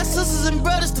 I got sisters and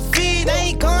brothers to feed. I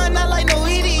ain't going out like no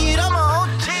idiot, I'm a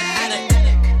OG.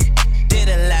 Did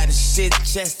a lot of shit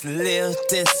just to live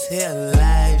this here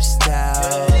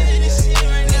lifestyle.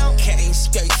 Came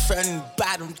straight from the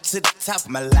bottom to the top of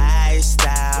my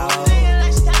lifestyle.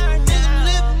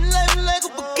 Living life like a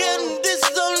beginning, this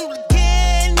is only the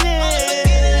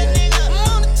beginning. I'm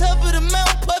on the top of the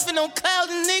mountain, puffing on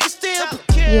clouds, and niggas still.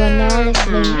 You are now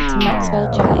listening to Maxwell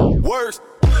Drive. Worst.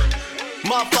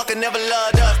 Motherfucker never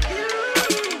loved us.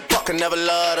 Fucker never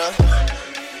loved us.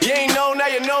 You ain't know now,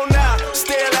 you know now.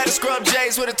 Still at the scrub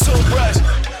J's with a toothbrush.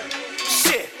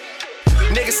 Shit.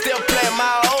 Niggas still playing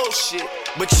my old shit.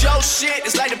 But your shit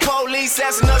is like the police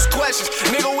asking us questions.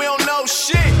 Nigga, we don't know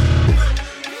shit.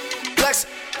 Flex.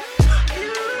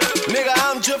 Nigga,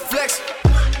 I'm just flexing.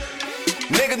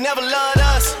 Niggas never loved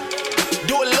us.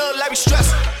 Do it look like we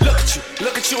stressing.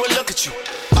 Look at you, and look at you.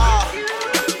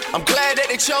 I'm glad that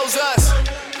they chose us.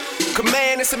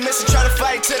 Command and submission, try to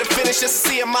fight to the finish just to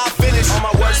see my finish. On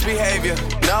my worst behavior,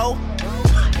 no.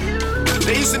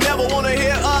 They used to never wanna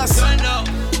hear us.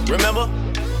 Remember?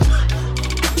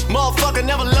 Motherfucker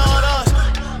never loved us.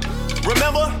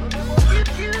 Remember?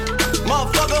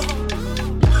 Motherfucker.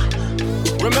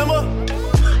 Remember?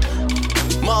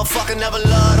 Motherfucker never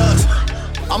loved us.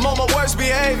 I'm on my worst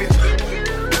behavior.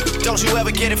 Don't you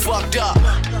ever get it fucked up.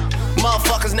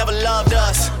 Motherfuckers never loved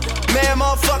us. Man,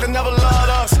 motherfucker never loved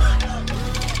us.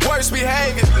 Worst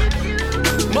behavior.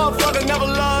 Motherfucker never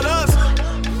loved us.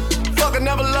 Fucker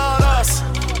never loved us.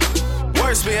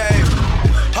 Worst behavior.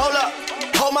 Hold up,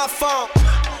 hold my phone.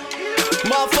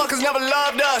 Motherfuckers never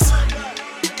loved us.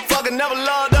 Fucker never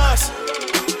loved us.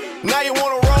 Now you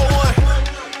wanna roll one.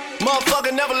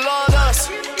 Motherfucker never loved us.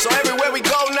 So everywhere we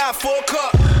go now, full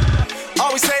cup.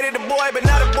 Always hated the boy, but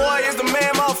now the boy is the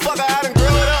man, motherfucker. I done grew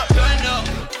it up.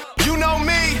 You know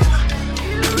me.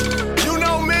 You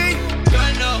know me.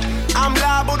 I'm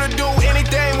liable to do anything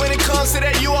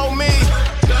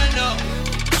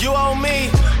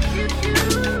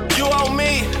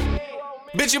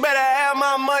bitch, you better have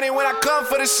my money when I come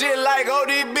for the shit like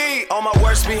ODB. On my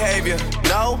worst behavior,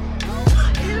 no.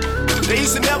 They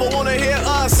used to never wanna hear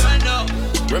us.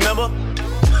 Remember?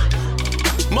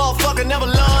 Motherfucker never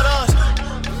loved us.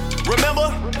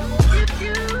 Remember?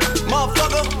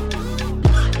 Motherfucker.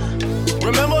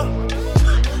 Remember?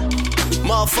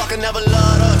 Motherfucker never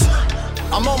loved us.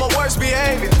 I'm on my worst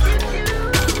behavior.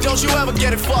 Don't you ever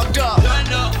get it fucked up.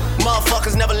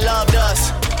 Motherfuckers never loved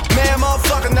us. Man,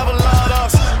 motherfucker never loved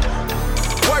us.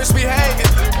 Worst behavior.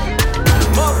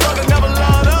 Motherfucker never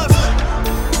loved us.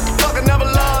 Fucker never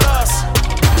loved us.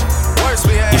 Worst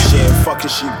behavior. If she ain't fucking,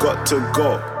 she got to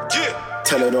go.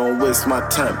 Tell her don't waste my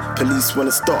time. Police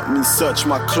wanna stop me, search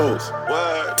my clothes.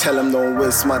 Tell them don't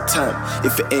waste my time.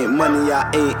 If it ain't money,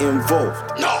 I ain't involved.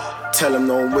 Tell them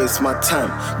don't waste my time.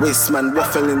 Waste man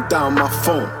waffling down my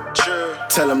phone.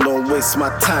 Tell them don't waste my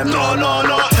time. No.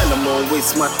 Tell them don't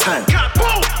waste my time.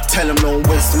 Tell them don't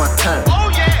waste my time.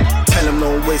 Tell them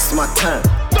don't waste my time.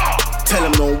 Tell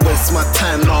them don't waste my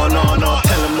time. No.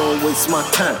 Tell them don't waste my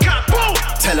time.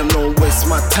 Tell them don't waste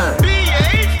my time.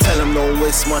 Tell them don't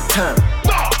waste my time.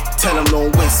 Tell them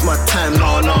don't waste my time.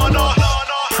 No.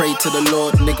 Pray to the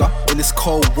Lord, nigga. In this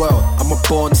cold world, I'm a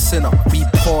born sinner. We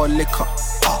pour liquor.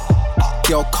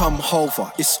 Girl, come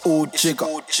over, it's all jigger.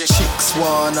 Chicks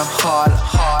wanna holler,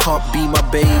 can't be my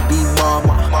baby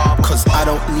mama, cause I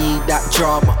don't need that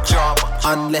drama,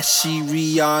 unless she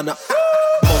Rihanna.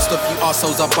 Most of you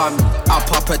assholes are by me. I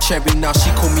pop a cherry, now she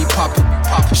call me Poppy.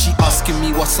 She asking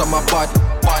me what's on my body.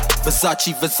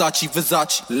 Versace.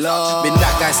 Love. Been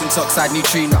that guy since Oxide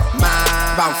Neutrino.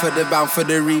 Bound for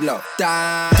the reload.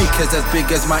 Dick is as big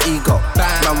as my ego.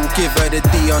 Man will give her the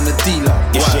D on the D-Lo.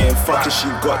 If she ain't fucking, she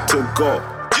got to go.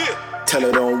 Tell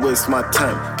her don't waste my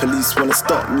time. Police wanna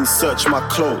stop me, search my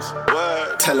clothes.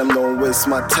 Tell them don't waste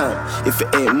my time. If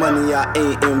it ain't money, I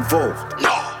ain't involved.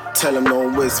 Tell them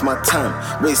don't waste my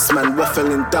time. Waste man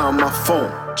waffling down my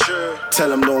phone. Tell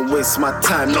them don't waste my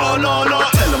time. No.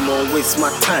 Tell them don't waste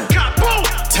my time.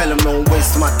 Tell them don't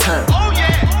waste my time.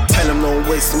 Tell them don't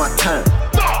waste my time.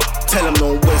 Tell them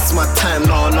don't waste my time.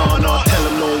 No. Tell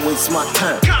them don't waste my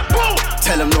time.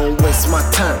 Tell them don't waste my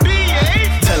time.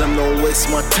 Tell them don't waste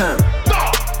my time.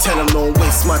 Tell them don't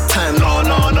waste my time.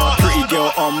 No. Pretty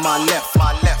girl on my left.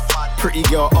 Pretty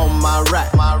girl on my right.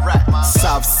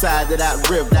 South side of that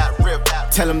rib.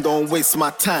 Tell them don't waste my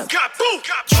time.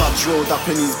 Trucks rolled up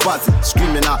and he's buzzing,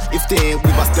 screaming out, if they ain't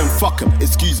with us, then fuck 'em.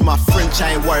 Excuse my French,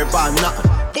 I ain't worried about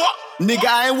nothing. Nigga,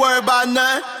 I ain't worried about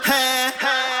nothing.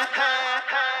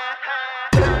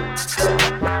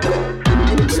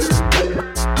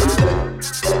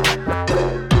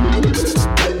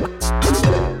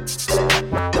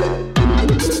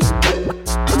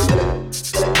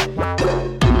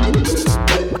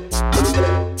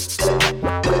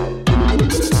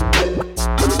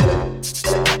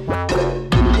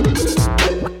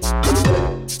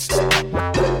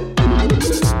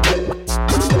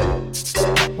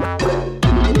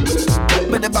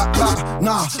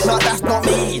 Nah, that's not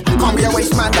me. Can't be a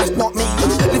waste man, that's not me.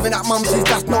 Living at mumsy's,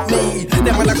 that's not me.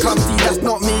 Then when I come see, that's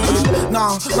not me.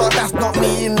 Nah, that's not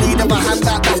me. In need of a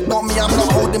handout, that's not me. I'm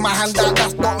not holding my hand out,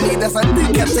 that's not me. There's a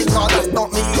dickhead thing, nah, that's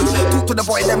not me. Talk to the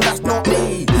boy, them, that's not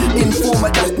me. Informer,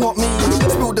 that's not me.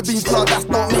 Spill the beans, nah, that's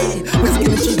not me. Whiskey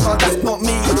and cheese, nah, that's not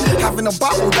me. Having a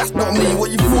battle, that's not me. What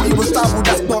you thought it was double,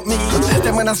 that's not me.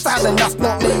 Then when I'm silent, that's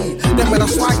not me. Then when I'm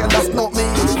swagging, that's not me.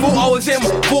 Thought I was him.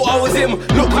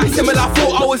 Look quite similar,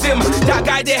 thought I was him. That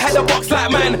guy there had a box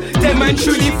like man. Them man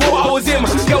truly thought I was him.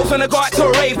 Girls wanna go out to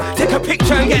a rave, take a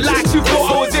picture and get likes, you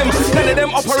thought I was him. None of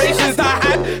them operations that I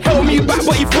had held me back,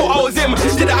 but you thought I was him.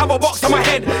 Did I have a box on my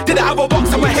head?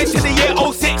 To the year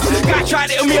 06? Guy tried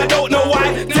it on me, I don't know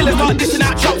why. Till I start dishing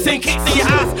out chops and kicks in your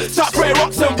house. Start throwing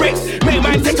rocks and bricks. Make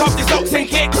man take off the socks and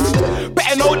kicks.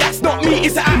 Better know that's not me,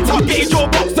 it's an act up, getting your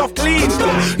box off clean.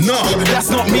 No,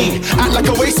 that's not me. Act like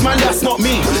a waste man, that's not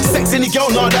me. Sex any girl,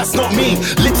 no, that's not me.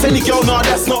 Lips any girl, no,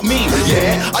 that's not me.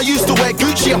 Yeah, I used to wear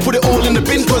Gucci, I put it all in the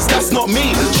bin, cause that's not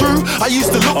me. True, I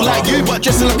used to look like you, but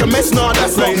dressing like a mess, no,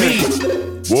 that's not me.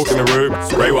 Walk in the room,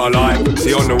 spray what I like.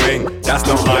 See on the wing, that's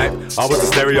not hype. I was a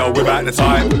stereo without the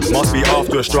type. Must be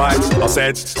after a strike. I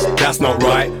said, that's not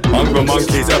right. Hungry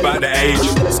monkeys about the age.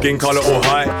 Skin colour all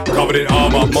high. Covered in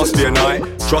armour, must be a night.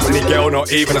 Trust any girl,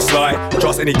 not even a slight.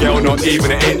 Trust any girl, not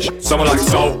even an inch. Someone like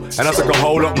Soul, and I took a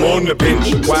whole lot more than a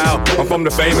pinch. Wow, I'm from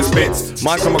the famous bits.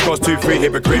 Mine come across 2-3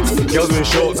 hypocrites. Girls in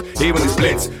shorts, even in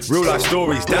splits. Real life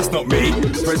stories, that's not me.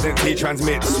 President T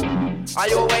transmits.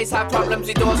 I always have problems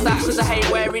with doors that cause I hate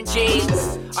wearing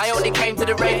jeans. I only came to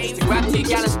the rave to grab 2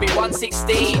 gallons, be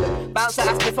 116. Bouncer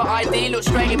asked me for ID, looked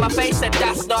straight in my face, said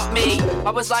that's not me.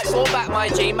 I was like, fall back my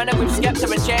G, man, I'm with Skepta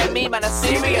and Jeremy, man, I'm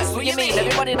serious. What you mean?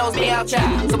 Everybody knows me out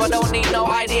chat, so I don't need no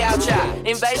ID out chat.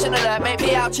 Invasion alert, make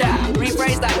me out chat.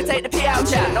 Rephrase that, we take the P out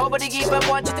chat. Nobody even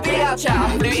wants you to be out chat.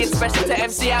 I flew in special to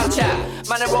MC out chat.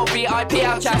 Man, I wrote VIP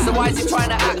out chat, so why is he trying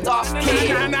to act off key?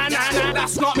 Nah,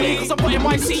 that's not me, cause I'm putting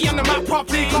my C on the map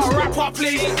properly, can't rap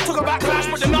properly. Talk about clash,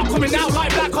 but they're not coming out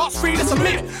like Black Hearts Free, that's a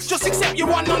myth. Just accept you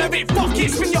want none of it, fuck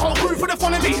it, spin your whole crew for the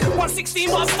fun of it. 116,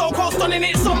 but I'm still cold stunning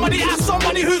it. Somebody ask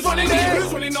somebody who's running it.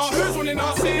 Who's running us? Who's running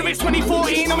us? If it's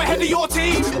 2014, I'm ahead of your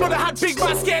team. Brother had big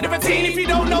man scared of a teen. If you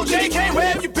don't know JK,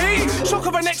 where have you been? Shock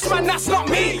of a next man, that's not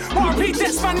me. RP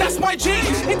Death man, that's my G.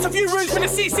 Interview rooms with the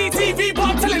CCTV, but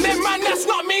I'm telling them, man, that's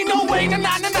not me. No way,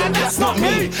 nah, that's not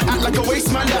me. Act like a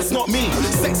waste man, that's not me.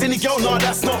 Sex any girl, nah,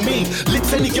 that's not me.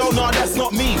 Lips any girl, nah, that's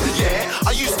not me. Yeah,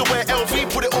 I used to wear LV,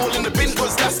 put it all in the bin,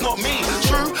 cause that's not me.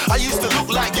 True, I used to look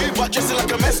like you, but dressing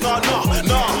like a mess, nah.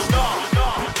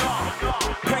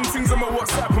 Paintings on my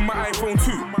WhatsApp and my iPhone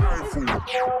too.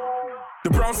 The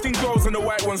brown skin girls and the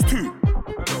white ones too.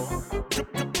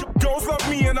 Girls love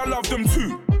me and I love them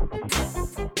too.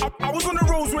 I was on the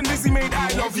roads when Lizzie made I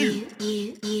Love You.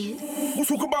 We'll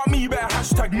talk about me, better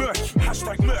hashtag murky.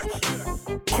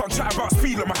 Can't chat about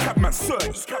speed like my cabman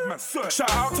search.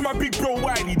 Shout out to my big bro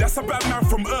Wiley, that's a bad man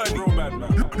from early.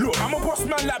 Look, I'm a boss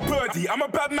man like Birdie, I'm a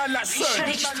bad man like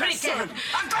Shirley.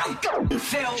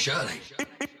 Shirley.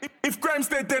 If Graham's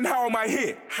dead, then how am I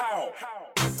here? How?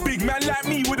 Big man like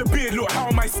me with a beard, look, how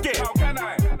am I scared? How can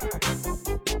I?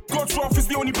 God's wrath is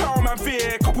the only power man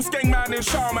fear. Couple skeng man and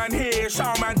shower man here.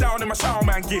 Shower man down in my shower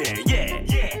man gear. Yeah.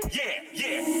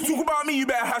 Talk about me, you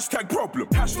better hashtag problem.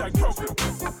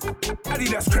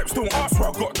 Adidas crepes, don't ask where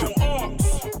I got them.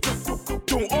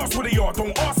 Don't ask where they are,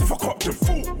 don't ask if I cop them.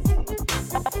 Fool.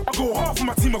 I go half of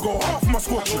my team, I go half of my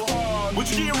squad. Where'd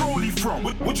you get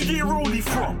Rolly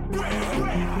from?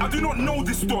 I do not know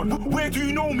this Don. Where do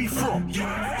you know me from?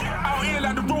 Out here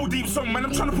like the road deep song, man,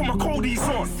 I'm trying to put my coldies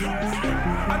on.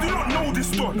 I do not know this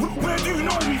Don. Where do you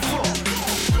know me from?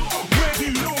 Where do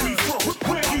you know me from?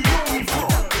 Where do you know me from?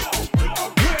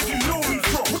 Where do you know me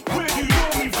from? Where do you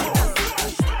know me from?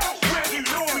 Where do you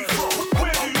know me from?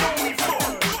 Where do you know me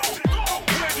from?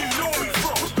 Where do you know me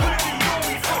from? Where do you know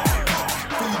me from?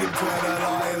 Feed him to the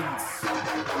lions.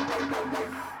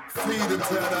 Feed him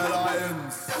to the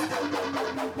lions.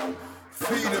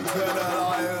 Feed him to the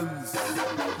lions.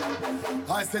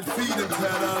 I said feed him to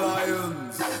the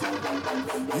lions.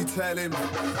 You tell him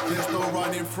there's no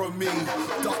running from me,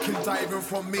 ducking, diving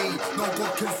from me. No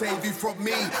God can save you from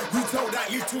me. You tell that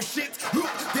little shit, look,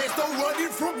 there's no running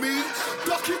from me,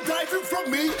 ducking, diving from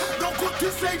me. No God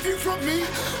can save you from me.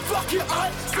 Fuck it,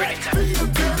 I said feed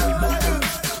him to the lions.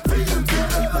 Feed him to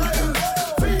the lions.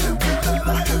 Feed him to the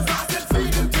lions. I said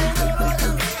feed him to the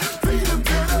lions. Feed him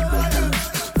to the lions.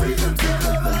 Feed him to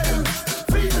the lions.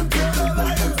 Feed him to the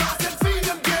lions. I said feed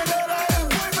him to the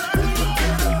lions.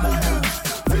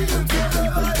 Feed him to the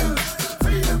lions.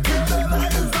 Feed him to the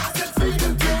lions. I said feed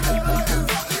him to the lions.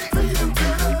 Feed him to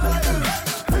the lions.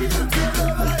 Feed him to the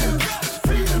lions.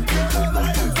 Feed him to the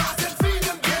lions. I said feed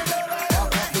him to the lions. I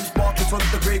got them sparkles on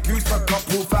the Grey Goose, a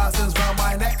couple thousands round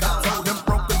my neck. I told them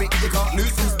broke the bit, you can't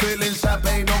lose. I'm spilling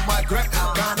champagne on my grip.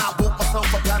 Man, I bought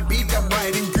myself a plan B, I'm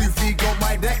riding goofy, got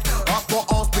my neck. I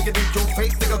got arms bigger than your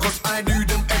face, nigga, cause I knew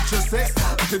them extra sex.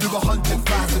 I could do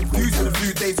 100,000 views in a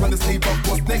few days when the sleep up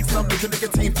what's next. I'm looking at a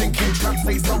team thinking, trap,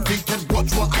 say something, and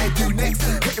watch what I do next.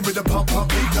 Hitting with a pump,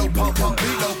 reload, pump,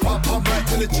 reload, pump, right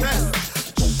to the chest.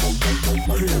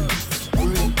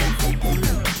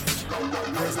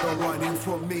 There's no running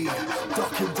from me,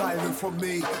 ducking, diving from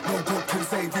me. No God can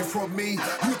save you from me.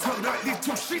 You tell that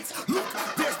little shit, look,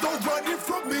 there's no running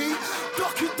from me,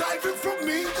 ducking, diving from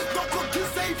me. No God can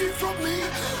save you from me.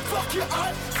 Fuck your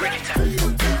eye, feed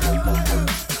him to the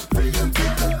lions. Feed him to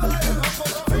the lions.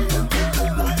 Feed him to the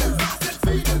lions. I said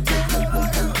feed him to the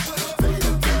lions. Feed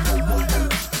him to the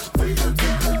lions. Feed him to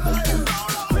the lions.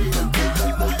 Feed him to the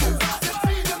lions. I said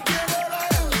feed him to the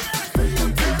lions. Feed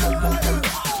him to the lions.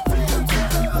 Feed him to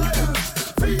the lions.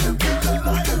 Feed him to the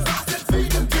lions. I said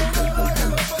feed him to the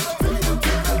lions. Feed him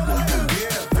to the lions.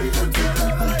 Yeah, feed him to the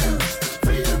lions.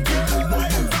 Feed him to the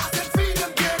lions. I said feed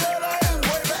him to the lions.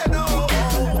 Boy, man, no.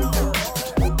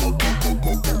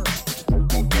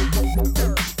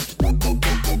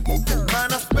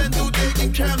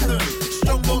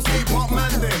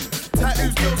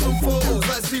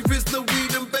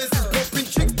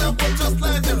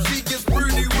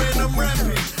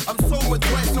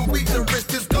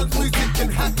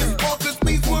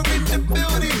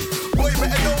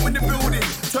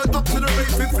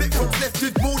 We flip from left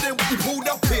did more than what we pulled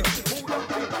up in.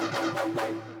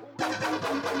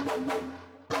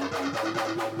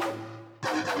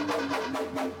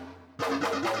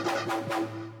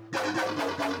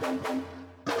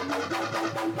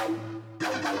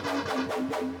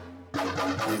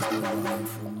 There's no running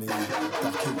from me,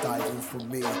 ducking, diving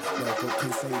from me. No God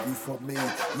can save you from me.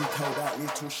 You tell that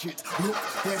little shit. Look,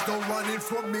 there's no running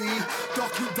from me,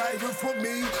 ducking, diving from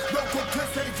me. No God can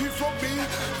save you from me.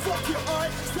 Fuck your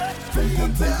eyes, set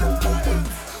freedom to the lions.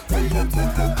 Freedom to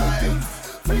the lions.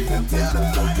 Freedom to the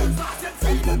lions. I said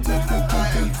freedom to the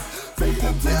lions.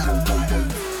 Freedom to the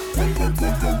lions. Freedom to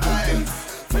the lions.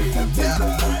 Freedom to the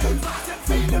lions. I said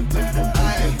freedom to the lions. Freedom to the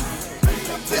lions.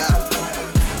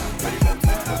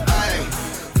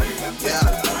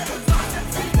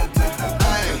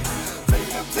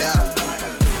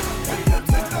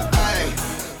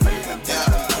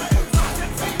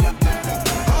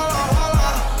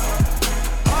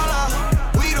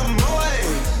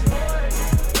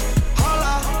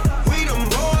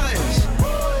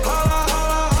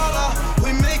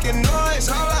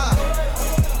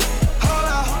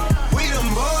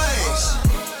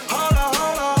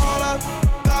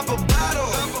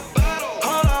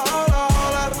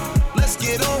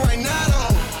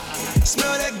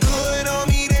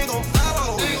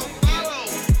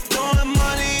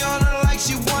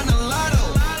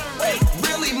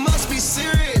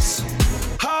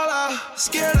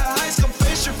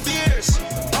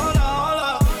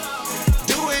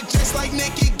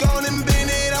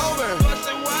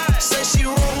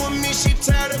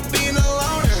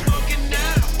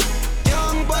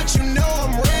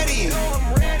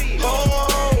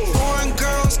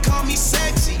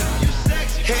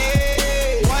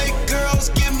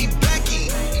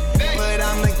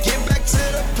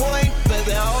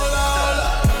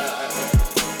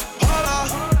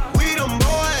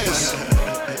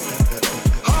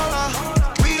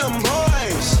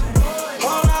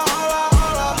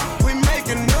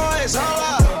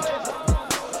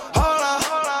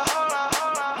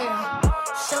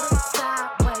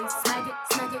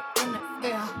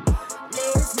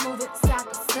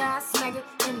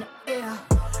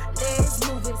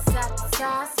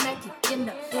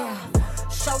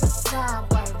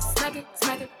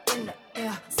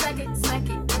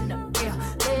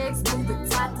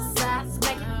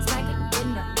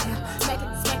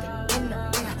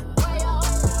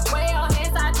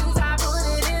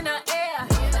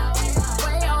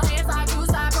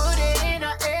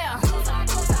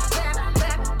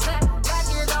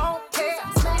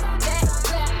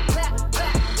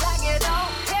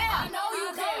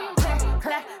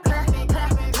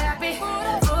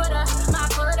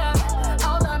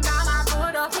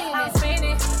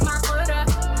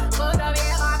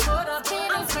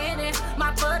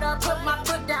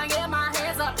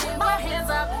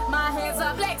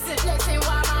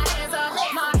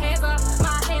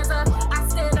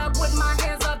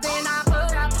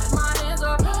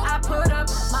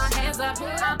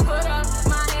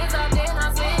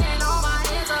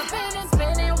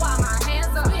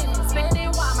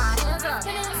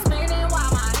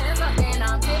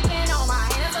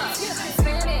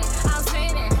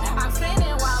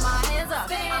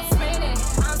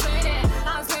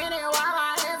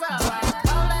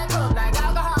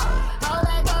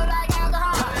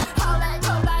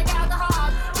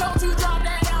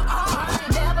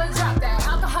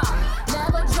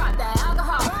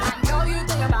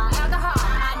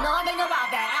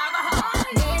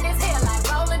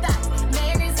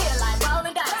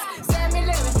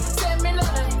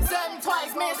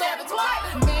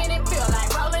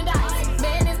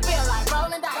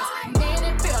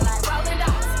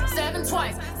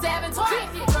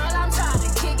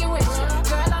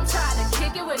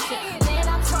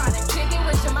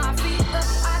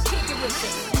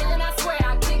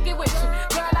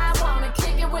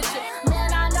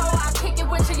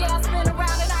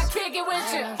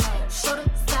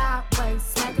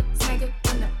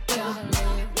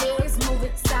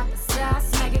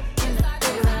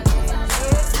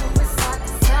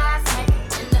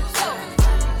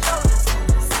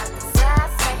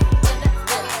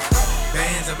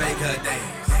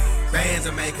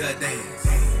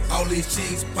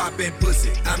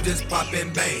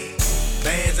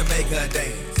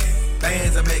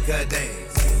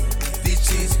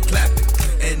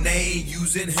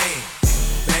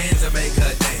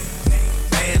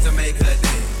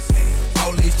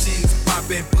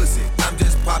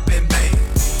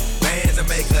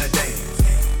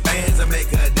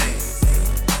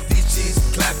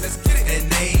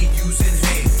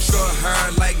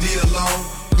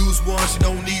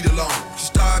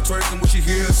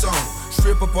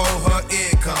 stripper pole, her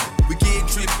income. We get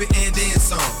trippy and then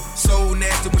some. So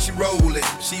nasty when she rollin'.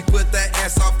 She put that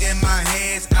ass off in my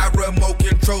hands, I remote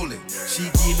control it. She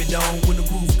give me down when the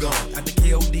groove gone. At the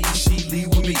KOD, she leave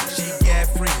with me. She got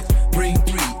friends, bring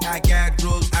 3. I got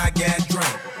drugs, I got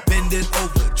drink. Bend it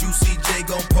over, Juicy J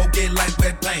gon' poke it like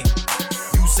wet paint.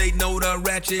 You say no to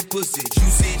ratchet pussy,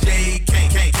 Juicy J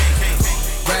can't.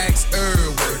 Racks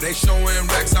everywhere, they showing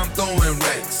racks, I'm throwing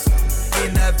racks.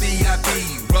 In the VIP,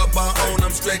 rubber on,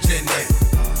 I'm stretching that.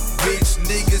 Rich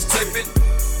niggas tipping,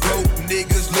 broke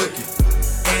niggas looking.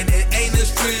 And it ain't a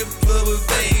strip club if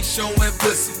they ain't showing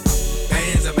pussy.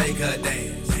 Bands that make her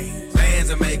dance, bands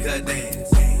that make her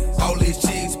dance. All these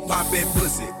chicks popping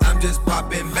pussy, I'm just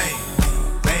popping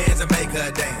bands. Bands that make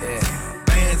her dance,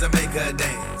 bands that make her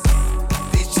dance.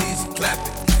 These chicks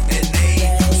clapping and they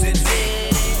ain't using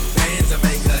hands. Bands that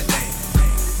make her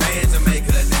dance, bands that make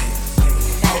her dance.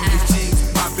 All these chicks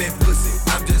popping pussy,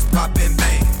 I'm just popping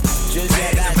bands.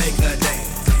 Bands that make her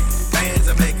dance, bands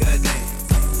that make her dance.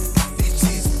 These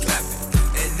chicks clapping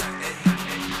and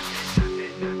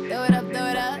throw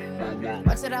it up,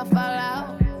 watch it all fall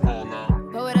out.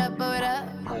 Pull it up,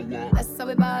 that's how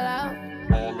we ball out.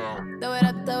 Throw it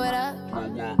up,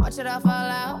 watch it all fall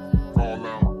out.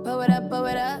 Pull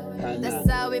it up, that's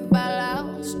how we ball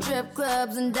out. Strip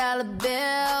clubs and dollar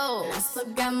bills. Still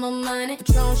got my money.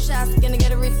 Patron shots, gonna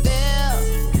get a refill.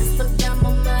 Still got my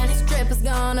money. Strippers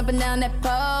gone up and down that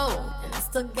pole. And I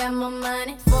still got my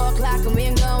money. 4 o'clock and we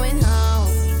ain't going home.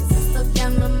 Still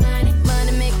got my money.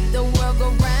 Money make the world go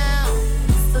round.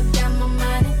 Still got my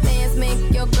money. Dance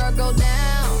make your girl go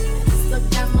down. Still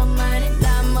got my money.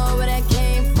 Lot more where that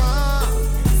came from.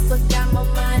 Still got my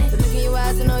money. But look in your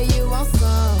eyes, I know you want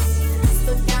some.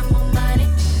 Still got my money.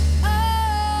 Oh,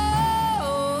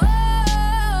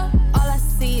 all I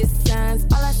see is signs.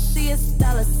 All I see is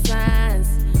dollar signs.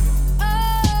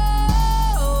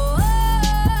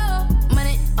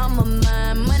 Money on my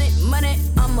mind. Money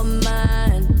on my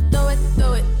mind. Throw it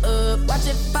up. Watch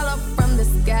it fall from the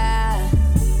sky.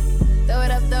 Throw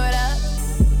it up.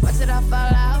 Watch it all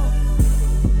fall out.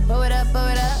 Pull it up.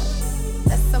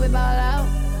 That's how we ball out.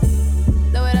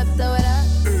 Throw it up.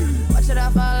 Watch it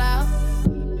all fall out.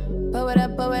 Pull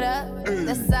it up.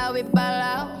 That's how we ball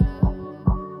out.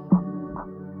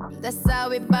 That's how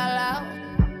we ball out.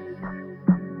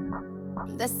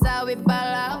 That's how we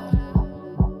ball out.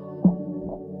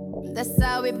 That's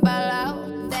how we ball out.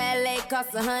 That LA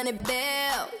cost $100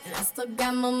 bills. I still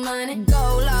got my money.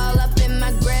 Gold all up in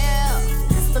my grill.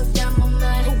 I still got my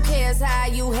money. Who cares how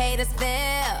you haters feel?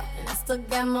 I still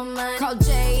got my money. Call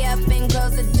Jay up and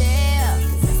close the deal.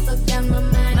 I still got my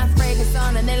money. My fragrance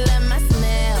on and they love my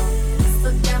smell. I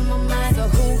still got my money. So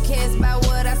who cares about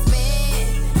what I spend?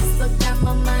 I still got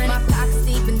my money. My pockets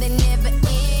deep and they never end.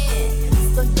 I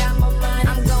still got my money.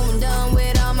 I'm going dumb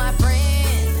with all my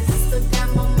friends. I still got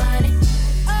my money.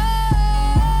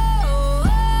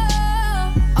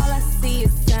 All I see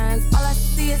is signs. All I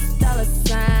see is dollar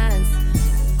signs.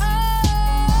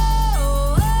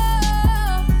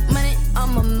 Money on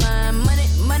my mind.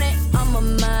 Money on my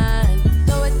mind.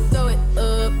 Throw it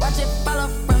up. Watch it fall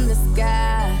from the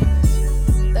sky.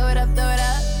 Throw it up.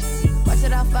 Watch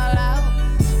it all fall out.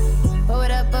 Pull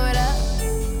it up.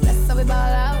 That's how we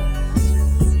ball out.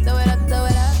 Throw it up.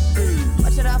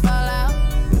 Watch it all fall out.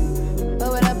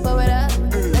 Pull it up.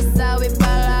 That's how we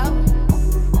ball out.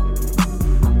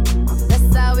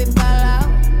 That's how we ball out.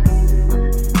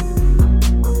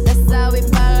 That's how we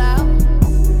ball out.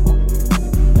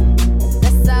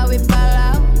 That's how we ball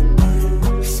out.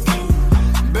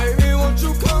 Baby, won't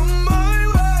you come my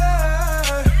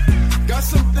way? Got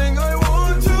something I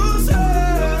want to say.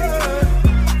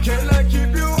 Can I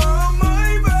keep you on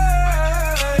my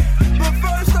way? But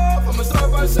first off, I'ma start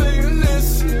by saying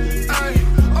this.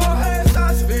 All hands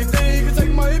shots, if anything, you can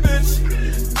take my bitch.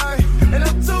 And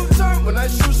I'm too turned when I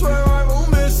shoot, swear I won't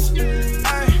miss.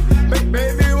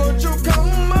 Baby, won't you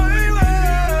come my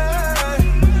way?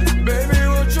 Baby,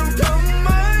 won't you come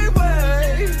my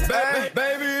way?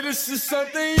 Baby, this is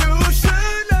something you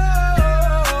should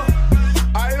know.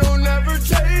 I don't ever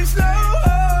chase no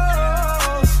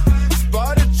hoes.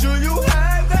 Spotted you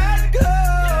had that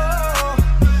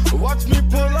glow. Watch me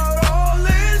pull out all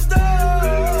this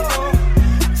dough.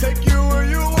 Take you where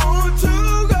you want to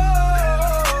go.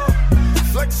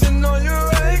 Flexing on your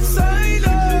ex, I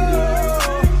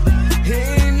know. He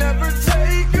ain't never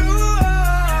take you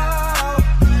out.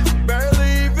 Barely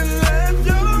even left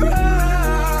your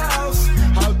house.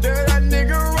 How dare that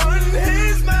nigga run his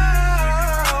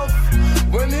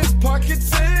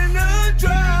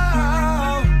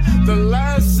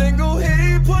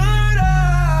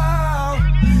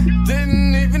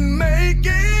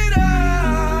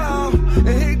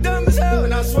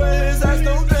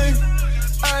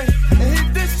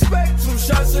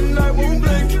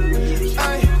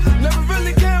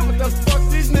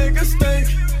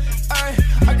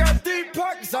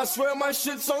swear my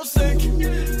shit so sick.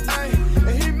 Ay,